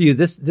question for you,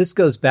 this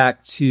goes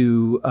back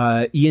to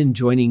Ian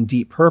joining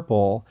Deep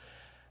Purple.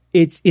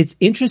 It's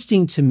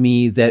interesting to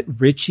me that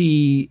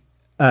Richie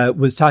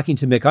was talking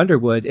to Mick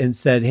Underwood and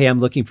said, hey, I'm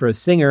looking for a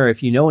singer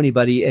if you know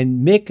anybody.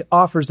 And Mick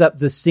offers up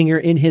the singer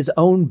in his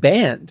own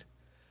band.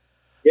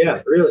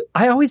 Yeah, really.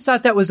 I always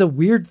thought that was a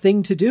weird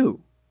thing to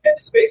do. And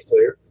his bass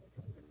player.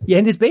 Yeah,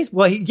 and his bass.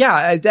 Well,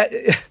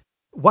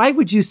 why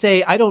would you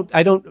say, I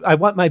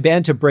want my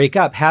band to break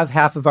up, have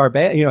half of our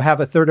band, have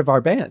a third of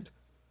our band?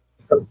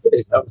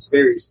 That was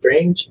very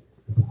strange,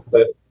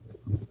 but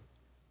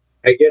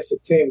I guess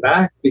it came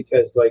back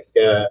because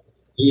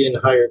Ian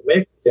hired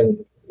Mick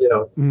and,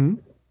 mm-hmm.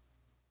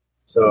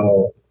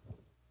 So,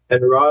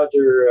 and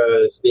Roger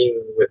is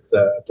being with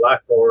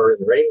Blackmore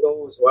and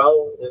Ringo as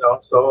well,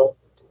 so.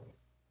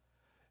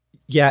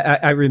 Yeah,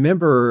 I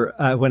remember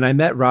when I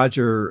met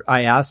Roger,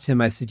 I asked him,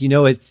 I said,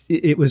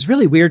 it was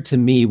really weird to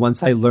me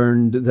once I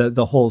learned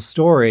the whole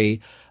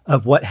story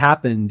of what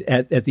happened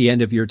at the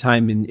end of your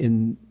time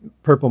in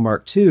Purple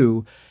Mark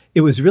II.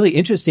 It was really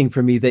interesting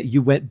for me that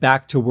you went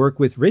back to work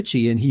with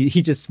Richie, and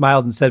he just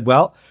smiled and said,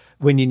 well,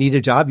 when you need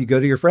a job, you go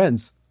to your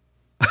friends.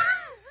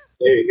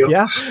 There you go.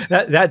 Yeah,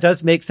 that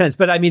does make sense.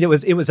 But I mean, it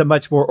was a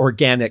much more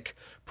organic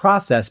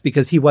process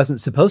because he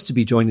wasn't supposed to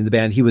be joining the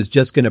band. He was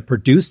just going to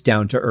produce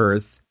Down to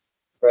Earth.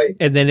 Right.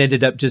 And then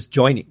ended up just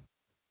joining.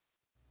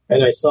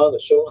 And I saw the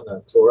show on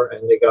that tour,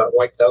 and they got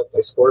wiped out by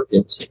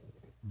Scorpions.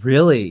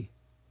 Really?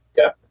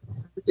 Yeah.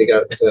 They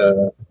got...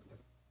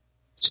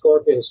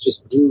 Scorpions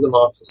just blew them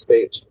off the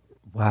stage.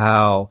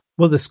 Wow.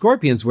 Well, the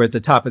Scorpions were at the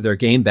top of their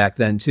game back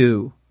then,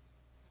 too.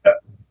 Yeah.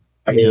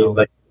 I mean,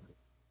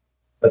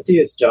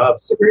 Matthias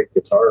Jobs is a great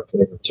guitar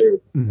player, too.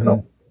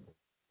 Mm-hmm.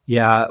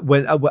 Yeah.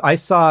 When I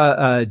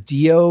saw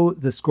Dio,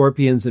 the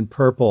Scorpions, and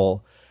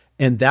Purple,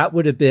 and that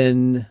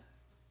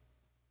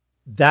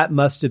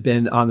must have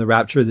been on the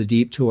Rapture of the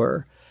Deep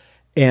tour.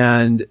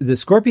 And the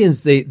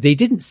Scorpions, they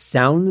didn't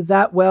sound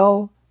that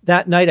well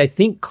that night. I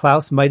think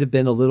Klaus might have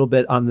been a little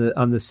bit on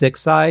the sick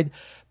side,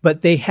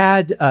 but they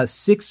had a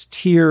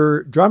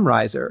 6-tier drum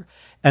riser.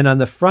 And on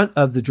the front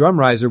of the drum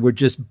riser were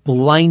just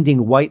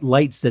blinding white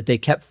lights that they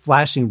kept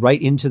flashing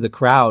right into the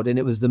crowd. And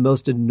it was the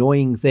most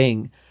annoying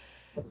thing.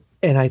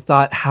 And I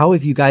thought, how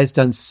have you guys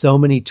done so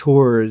many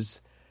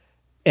tours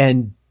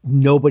and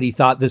nobody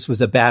thought this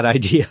was a bad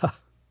idea?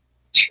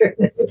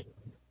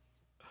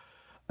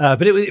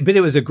 But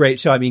it was a great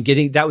show. I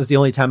mean, that was the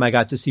only time I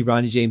got to see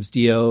Ronnie James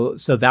Dio.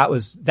 So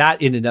that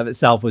in and of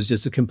itself was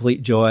just a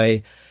complete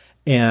joy.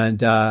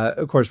 And,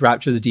 of course,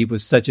 Rapture of the Deep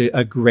was such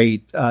a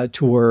great,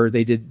 tour.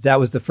 That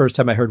was the first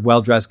time I heard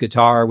Well Dressed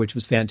Guitar, which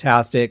was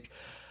fantastic.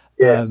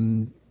 Yes.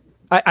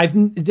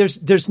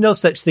 There's no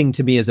such thing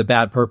to me as a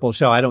bad Purple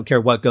show. I don't care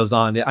what goes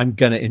on. I'm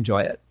going to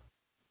enjoy it.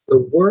 The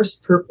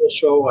worst Purple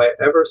show I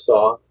ever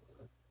saw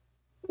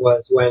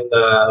was when,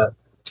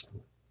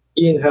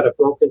 Ian had a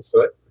broken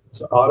foot.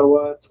 It's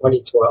Ottawa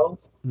 2012,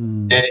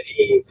 and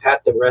he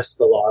had to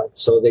rest a lot,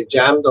 so they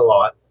jammed a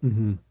lot.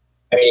 Mm-hmm.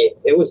 I mean,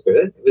 it was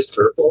good. It was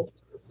Purple,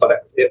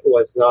 but it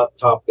was not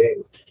top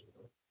game.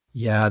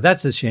 Yeah,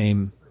 that's a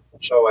shame. The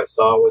show I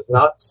saw was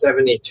not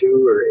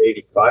 72 or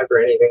 85 or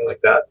anything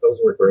like that. Those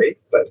were great,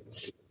 but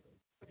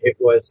it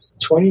was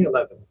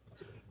 2011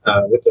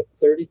 with a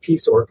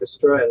 30-piece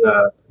orchestra in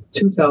a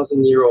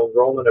 2,000-year-old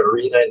Roman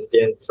arena in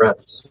Vienna,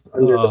 France,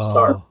 under the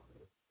star.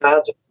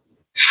 Imagine.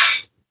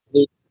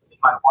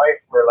 my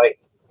wife were like,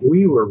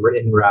 we were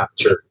in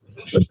rapture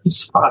when we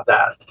saw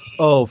that.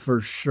 Oh,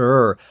 for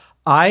sure.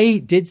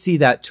 I did see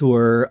that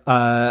tour.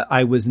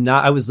 I was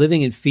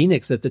living in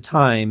Phoenix at the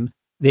time.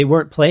 They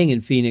weren't playing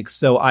in Phoenix,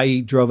 so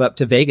I drove up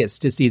to Vegas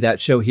to see that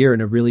show here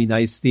in a really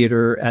nice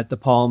theater at the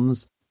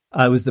Palms.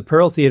 It was the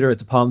Pearl Theater at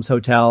the Palms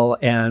Hotel,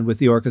 and with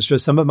the orchestra.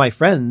 Some of my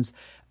friends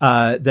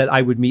that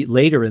I would meet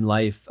later in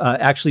life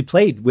actually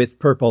played with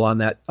Purple on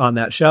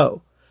that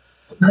show.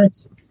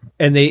 Nice.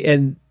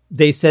 And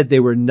they said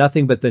they were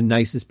nothing but the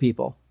nicest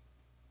people.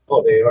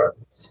 Oh, they are.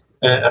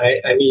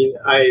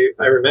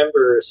 I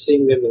remember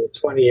seeing them in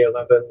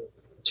 2011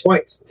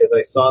 twice, because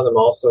I saw them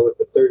also with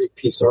the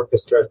 30-piece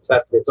orchestra at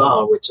Place des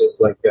Arts, which is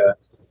like a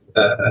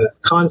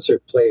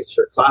concert place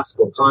for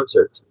classical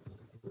concerts.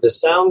 The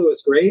sound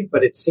was great,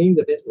 but it seemed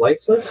a bit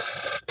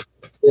lifeless,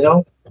 you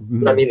know?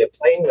 Mm-hmm. I mean,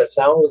 the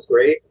sound was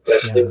great,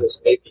 but it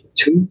was maybe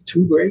too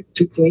great,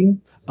 too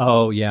clean.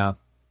 Oh, yeah.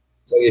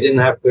 So you didn't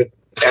have good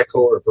echo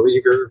or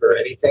reverb or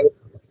anything.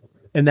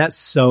 And that's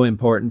so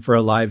important for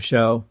a live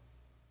show.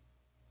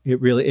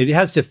 It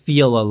has to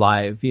feel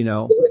alive, you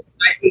know.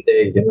 Night and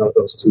day, you know,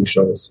 those two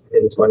shows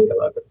in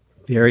 2011.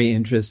 Very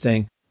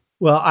interesting.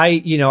 Well,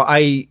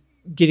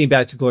 getting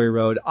back to Glory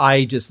Road,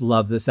 I just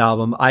love this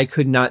album. I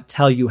could not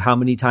tell you how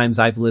many times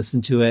I've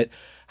listened to it,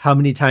 how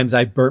many times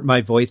I burnt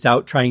my voice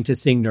out trying to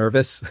sing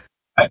Nervous.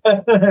 Yeah,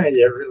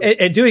 really.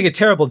 And doing a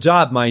terrible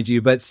job, mind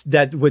you, but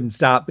that wouldn't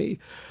stop me.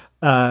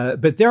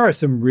 But there are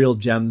some real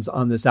gems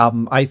on this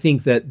album. I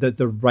think that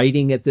the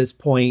writing at this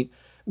point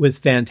was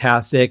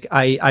fantastic.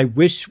 I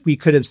wish we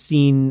could have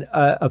seen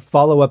a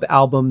follow-up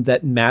album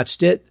that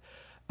matched it.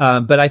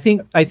 But I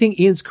think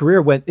Ian's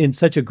career went in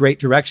such a great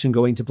direction,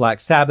 going to Black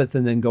Sabbath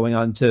and then going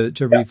on to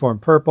Reform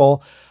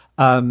Purple.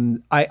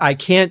 I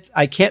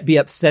can't be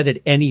upset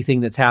at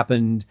anything that's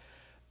happened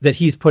that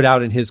he's put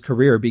out in his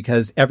career,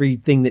 because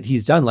everything that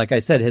he's done, like I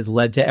said, has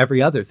led to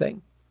every other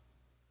thing.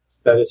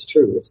 That is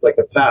true. It's like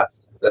a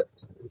path that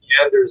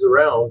meanders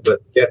around but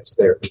gets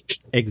there.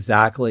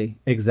 Exactly.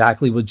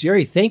 Well,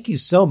 Jerry, thank you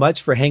so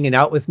much for hanging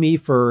out with me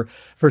for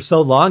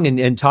so long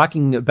and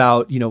talking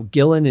about, you know,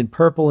 Gillan and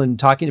Purple and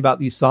talking about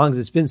these songs.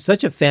 It's been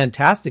such a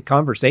fantastic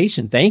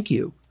conversation. Thank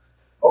you.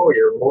 Oh,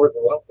 you're more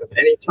than welcome.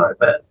 Anytime,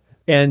 man.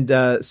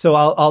 And so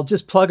I'll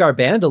just plug our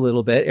band a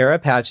little bit. Era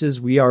Patches,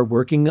 we are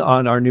working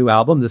on our new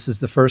album. This is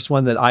the first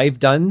one that I've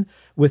done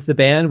with the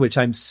band, which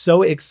I'm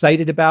so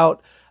excited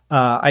about.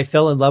 I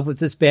fell in love with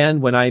this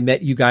band when I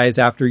met you guys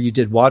after you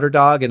did Water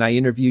Dog, and I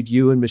interviewed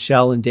you and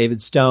Michelle and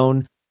David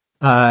Stone,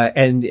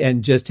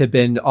 and just have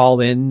been all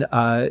in.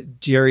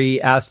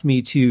 Jerry asked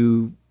me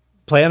to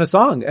play on a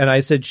song, and I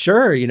said,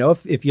 sure, you know,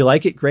 if you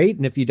like it, great.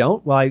 And if you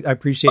don't, well, I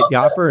appreciate the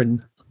offer.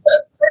 And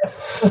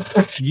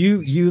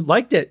you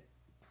liked it.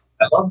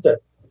 I loved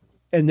it.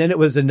 And then it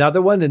was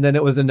another one, and then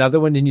it was another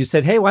one. And you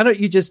said, hey, why don't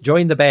you just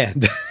join the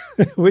band?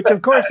 Which,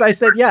 of course, I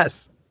said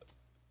yes.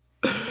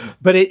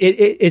 But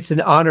it's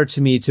an honor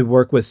to me to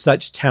work with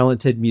such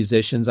talented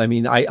musicians. I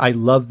mean, I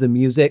love the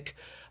music.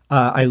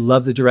 I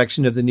love the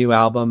direction of the new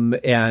album.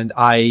 And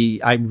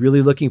I'm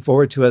really looking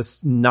forward to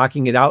us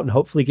knocking it out and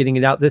hopefully getting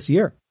it out this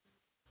year.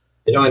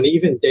 You know, and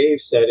even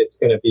Dave said it's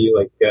going to be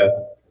like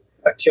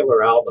a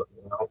killer album,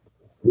 you know.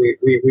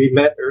 We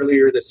met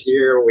earlier this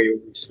year. We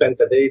spent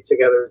the day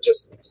together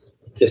just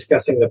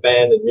discussing the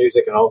band and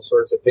music and all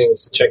sorts of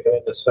things, checking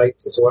in the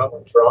sites as well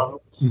in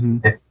Toronto. Mm-hmm.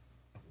 And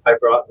I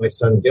brought my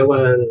son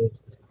Gillan,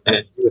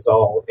 and he was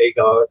all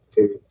agog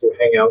to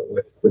hang out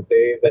with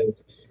Dave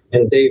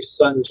and Dave's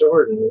son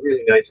Jordan, a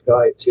really nice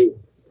guy too.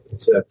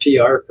 It's a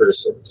PR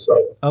person.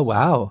 So oh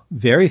wow,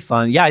 very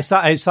fun. Yeah,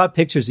 I saw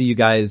pictures of you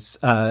guys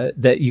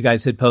that you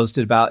guys had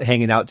posted about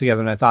hanging out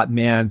together, and I thought,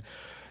 man,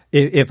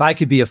 if I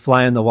could be a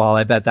fly on the wall,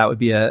 I bet that would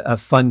be a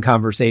fun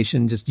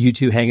conversation, just you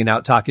two hanging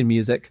out, talking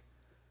music.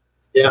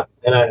 Yeah,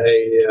 and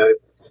I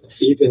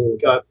even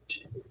got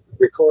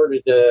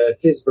recorded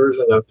his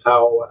version of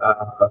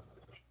how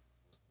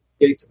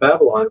Gates of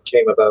Babylon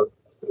came about,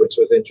 which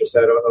was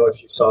interesting. I don't know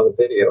if you saw the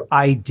video.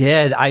 I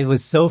did. I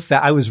was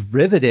I was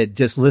riveted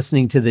just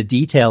listening to the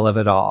detail of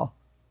it all.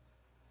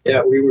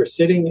 Yeah, we were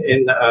sitting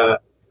in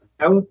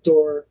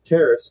outdoor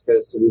terrace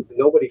because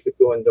nobody could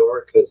go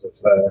indoor because of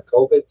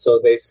COVID. So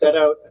they set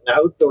out an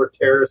outdoor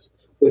terrace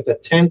with a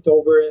tent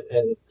over it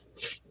and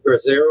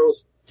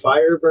Brazero's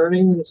fire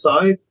burning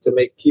inside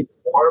to keep it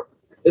warm.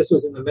 This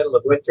was in the middle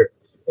of winter.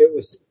 It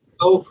was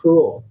so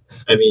cool.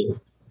 I mean,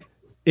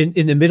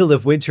 in the middle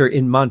of winter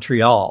in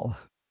Montreal.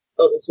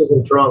 Oh, this was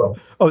in Toronto.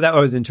 Oh, that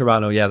was in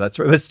Toronto. Yeah, that's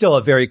right. But still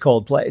a very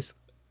cold place.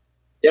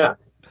 Yeah.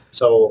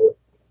 So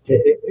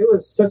it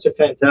was such a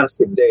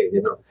fantastic day,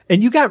 you know.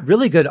 And you got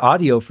really good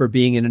audio for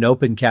being in an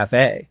open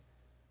cafe.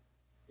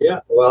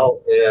 Yeah.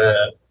 Well,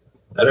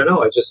 I don't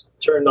know. I just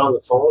turned on the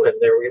phone and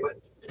there we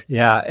went.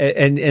 Yeah.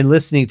 And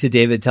listening to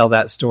David tell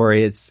that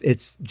story,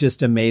 it's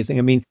just amazing.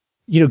 I mean,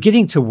 you know,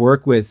 getting to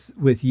work with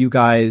you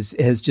guys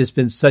has just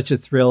been such a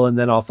thrill. And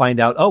then I'll find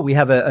out, oh, we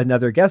have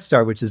another guest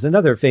star, which is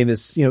another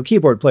famous, you know,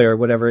 keyboard player or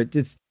whatever.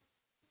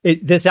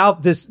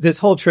 This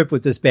whole trip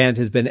with this band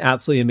has been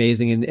absolutely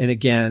amazing. And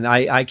again,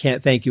 I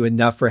can't thank you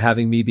enough for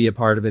having me be a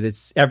part of it.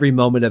 It's every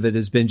moment of it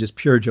has been just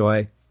pure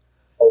joy.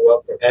 Oh,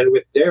 welcome. And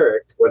with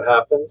Derek, what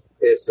happened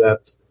is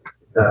that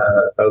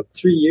about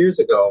 3 years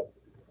ago,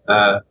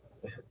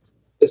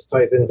 this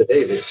ties into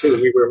David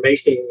too. We were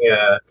making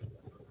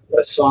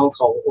a song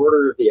called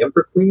Order of the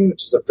Emperor Queen,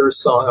 which is the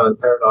first song on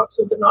Paradox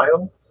of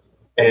Denial.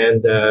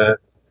 And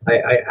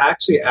I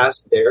actually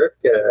asked Derek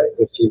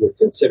if he would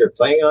consider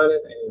playing on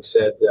it. And he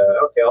said,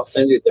 okay, I'll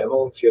send you a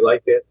demo if you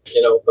like it,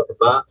 blah, blah,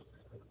 blah.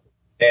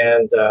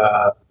 And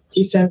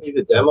he sent me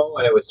the demo,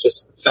 and it was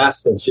just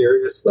fast and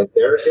furious like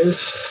Derek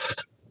is.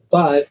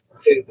 But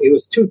it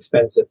was too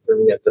expensive for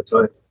me at the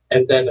time.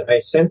 And then I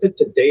sent it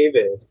to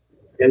David,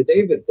 and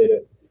David did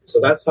it. So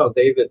that's how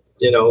David,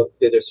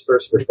 did his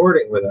first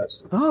recording with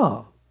us.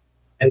 Oh.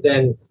 And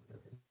then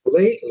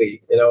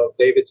lately,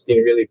 David's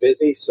been really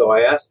busy. So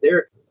I asked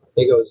Derek,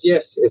 he goes,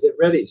 yes, is it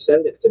ready?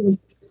 Send it to me.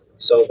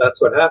 So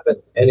that's what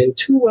happened. And in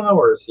 2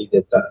 hours, he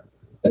did that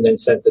and then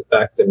sent it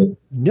back to me.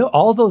 No,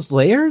 all those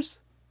layers?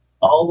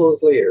 All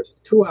those layers,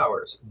 2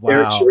 hours.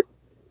 Wow.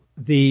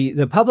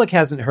 The public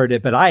hasn't heard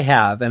it, but I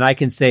have. And I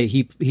can say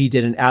he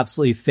did an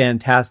absolutely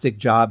fantastic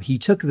job. He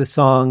took the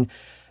song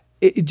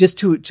just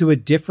to a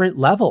different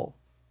level.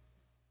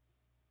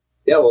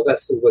 Yeah, well,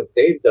 that's what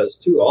Dave does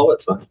too, all the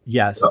time.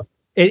 Yes.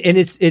 And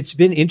it's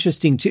been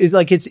interesting too.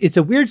 Like it's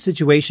a weird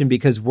situation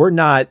because we're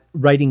not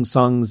writing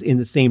songs in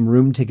the same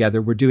room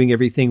together. We're doing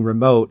everything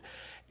remote.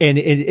 And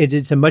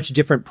it's a much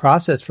different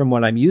process from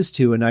what I'm used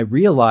to. And I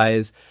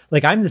realize,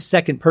 like, I'm the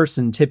second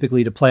person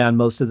typically to play on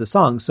most of the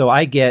songs. So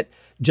I get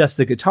just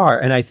the guitar.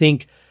 And I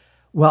think,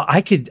 well,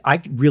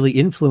 I really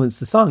influence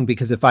the song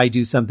because if I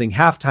do something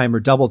halftime or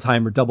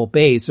double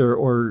bass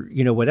or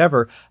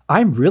whatever,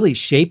 I'm really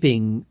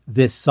shaping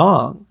this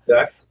song.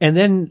 Exactly.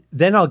 And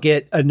then I'll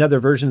get another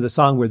version of the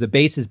song where the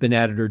bass has been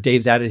added or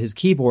Dave's added his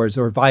keyboards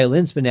or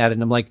violin's been added.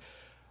 And I'm like,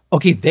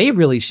 okay, they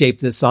really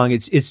shaped this song.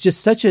 It's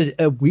just such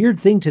a weird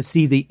thing to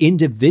see the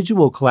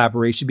individual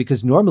collaboration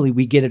because normally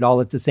we get it all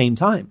at the same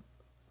time.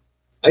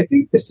 I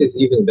think this is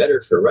even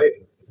better for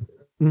writing.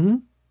 Mm-hmm.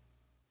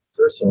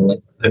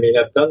 Personally, I mean,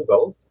 I've done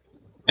both,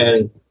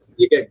 and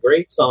you get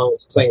great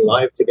songs playing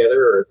live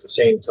together or at the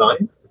same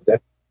time,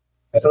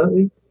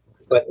 definitely.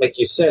 But like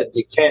you said,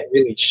 you can't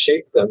really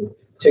shape them,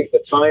 take the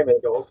time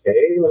and go,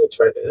 okay, let me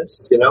try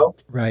this,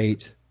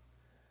 Right.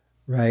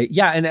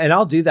 Yeah. And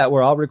I'll do that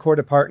where I'll record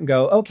a part and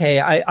go, okay,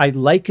 I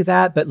like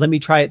that, but let me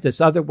try it this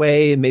other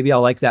way. And maybe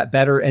I'll like that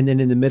better. And then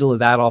in the middle of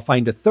that, I'll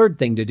find a third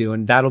thing to do.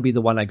 And that'll be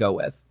the one I go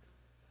with.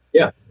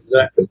 Yeah,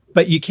 exactly.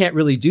 But you can't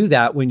really do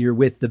that when you're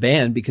with the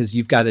band because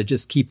you've got to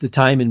just keep the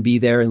time and be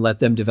there and let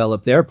them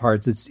develop their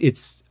parts.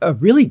 It's a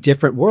really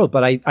different world,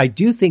 but I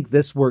do think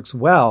this works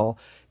well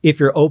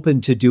if you're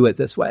open to do it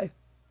this way.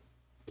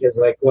 Because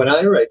like when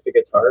I write the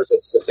guitars,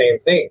 it's the same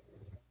thing.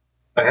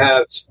 I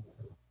have,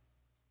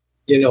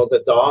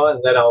 the DAW,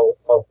 and then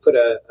I'll put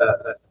a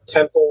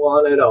tempo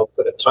on it. I'll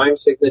put a time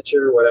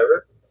signature,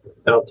 whatever,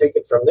 and I'll take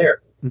it from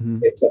there. Mm-hmm.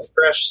 It's a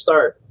fresh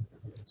start.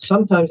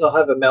 Sometimes I'll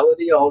have a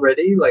melody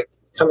already, like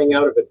coming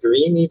out of a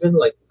dream, even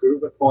like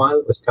Groove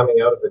Aquan was coming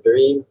out of a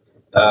dream.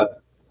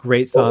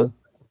 Great song.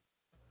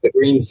 The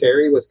Green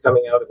Fairy was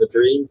coming out of a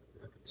dream.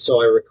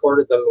 So I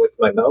recorded them with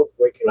my mouth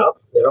waking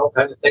up,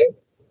 kind of thing.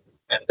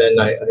 And then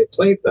I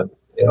played them,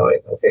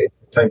 okay,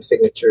 time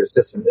signature is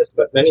this and this.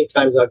 But many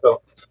times I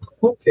go,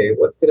 okay,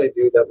 what could I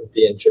do that would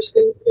be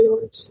interesting?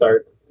 And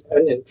start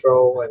an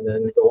intro and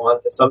then go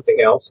on to something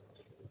else.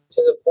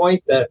 To the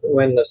point that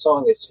when the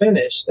song is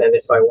finished, and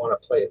if I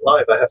want to play it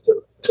live, I have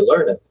to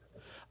learn it.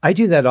 I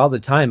do that all the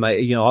time.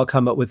 I'll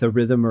come up with a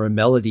rhythm or a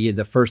melody, and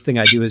the first thing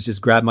I do is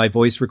just grab my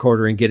voice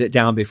recorder and get it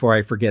down before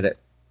I forget it.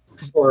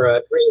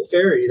 For Green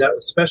Fairy, that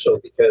was special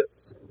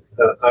because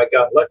I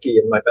got lucky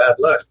in my bad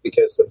luck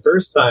because the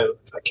first time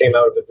I came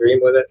out of a dream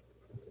with it,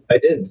 I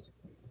didn't.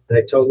 And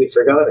I totally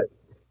forgot it.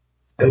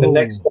 And the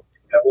next morning,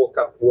 I woke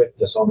up with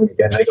the song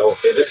again. I go,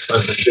 okay, this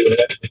time I'm doing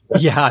it.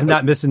 Yeah, I'm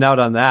not missing out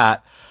on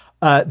that.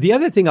 The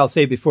other thing I'll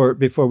say before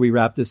we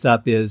wrap this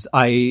up is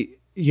I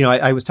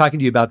was talking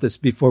to you about this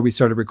before we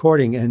started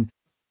recording. And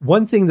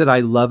one thing that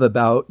I love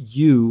about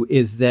you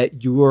is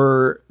that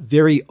you're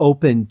very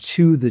open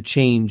to the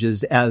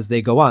changes as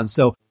they go on.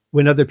 So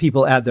when other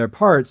people add their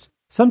parts,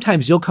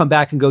 sometimes you'll come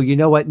back and go, you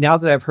know what, now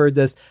that I've heard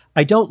this,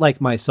 I don't like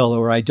my solo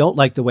or I don't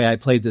like the way I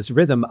played this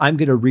rhythm. I'm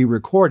going to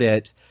re-record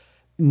it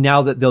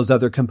now that those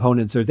other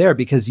components are there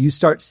because you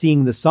start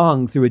seeing the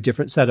song through a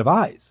different set of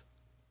eyes.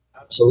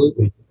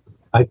 Absolutely.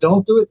 I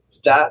don't do it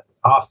that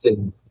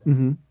often,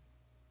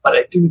 but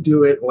I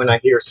do it when I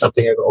hear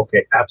something. I go,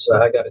 okay,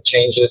 absolutely, I got to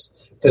change this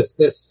because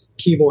this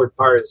keyboard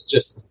part is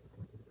just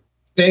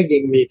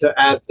begging me to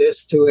add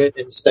this to it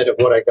instead of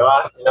what I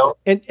got,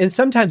 And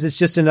sometimes it's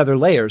just another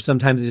layer.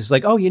 Sometimes it's just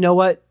like, oh, you know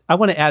what? I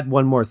want to add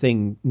one more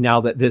thing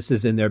now that this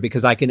is in there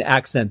because I can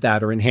accent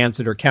that or enhance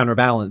it or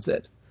counterbalance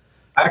it.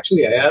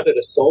 Actually, I added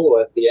a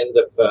solo at the end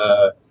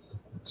of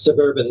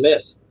Suburban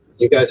Mist.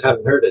 You guys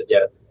haven't heard it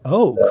yet.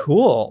 Oh,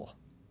 cool.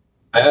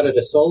 I added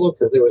a solo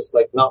because there was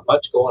like not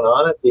much going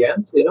on at the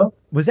end, you know?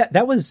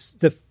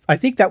 I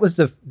think that was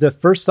the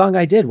first song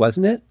I did,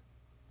 wasn't it?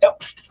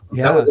 Yep.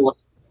 Yeah. That was the one,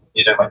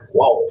 you know, like,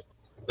 whoa.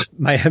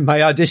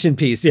 My audition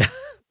piece, yeah.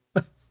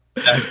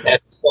 And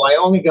so I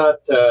only got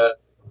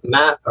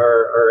Matt,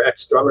 our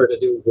ex-drummer, to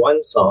do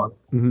one song.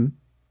 Mm-hmm.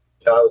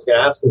 You know, I was going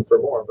to ask him for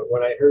more, but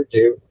when I heard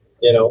you,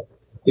 you know,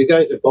 you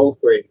guys are both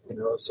great, you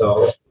know,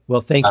 so.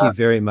 Well, thank you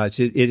very much.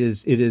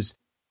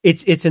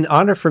 It's an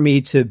honor for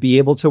me to be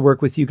able to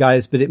work with you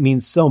guys, but it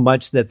means so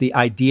much that the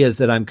ideas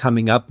that I'm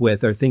coming up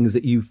with are things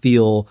that you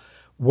feel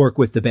work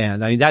with the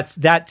band. I mean,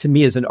 that to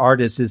me as an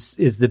artist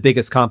is the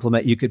biggest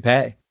compliment you could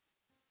pay.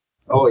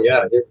 Oh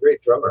yeah, you're a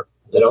great drummer,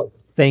 you know.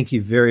 Thank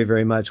you very,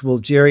 very much. Well,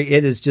 Jerry,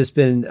 it has just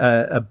been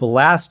a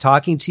blast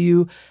talking to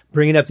you,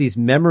 bringing up these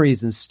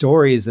memories and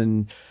stories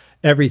and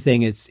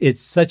everything.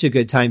 It's such a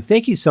good time.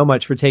 Thank you so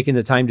much for taking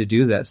the time to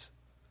do this.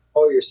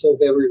 Oh, you're so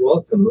very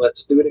welcome.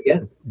 Let's do it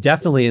again.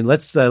 Definitely. And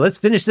let's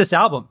finish this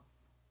album.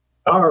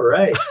 All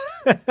right.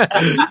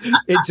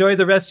 Enjoy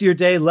the rest of your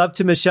day. Love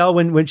to Michelle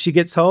when she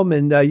gets home.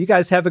 And you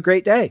guys have a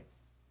great day.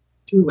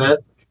 Too, man.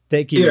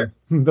 Thank you.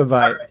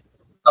 Bye-bye. All right.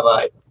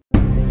 Bye-bye.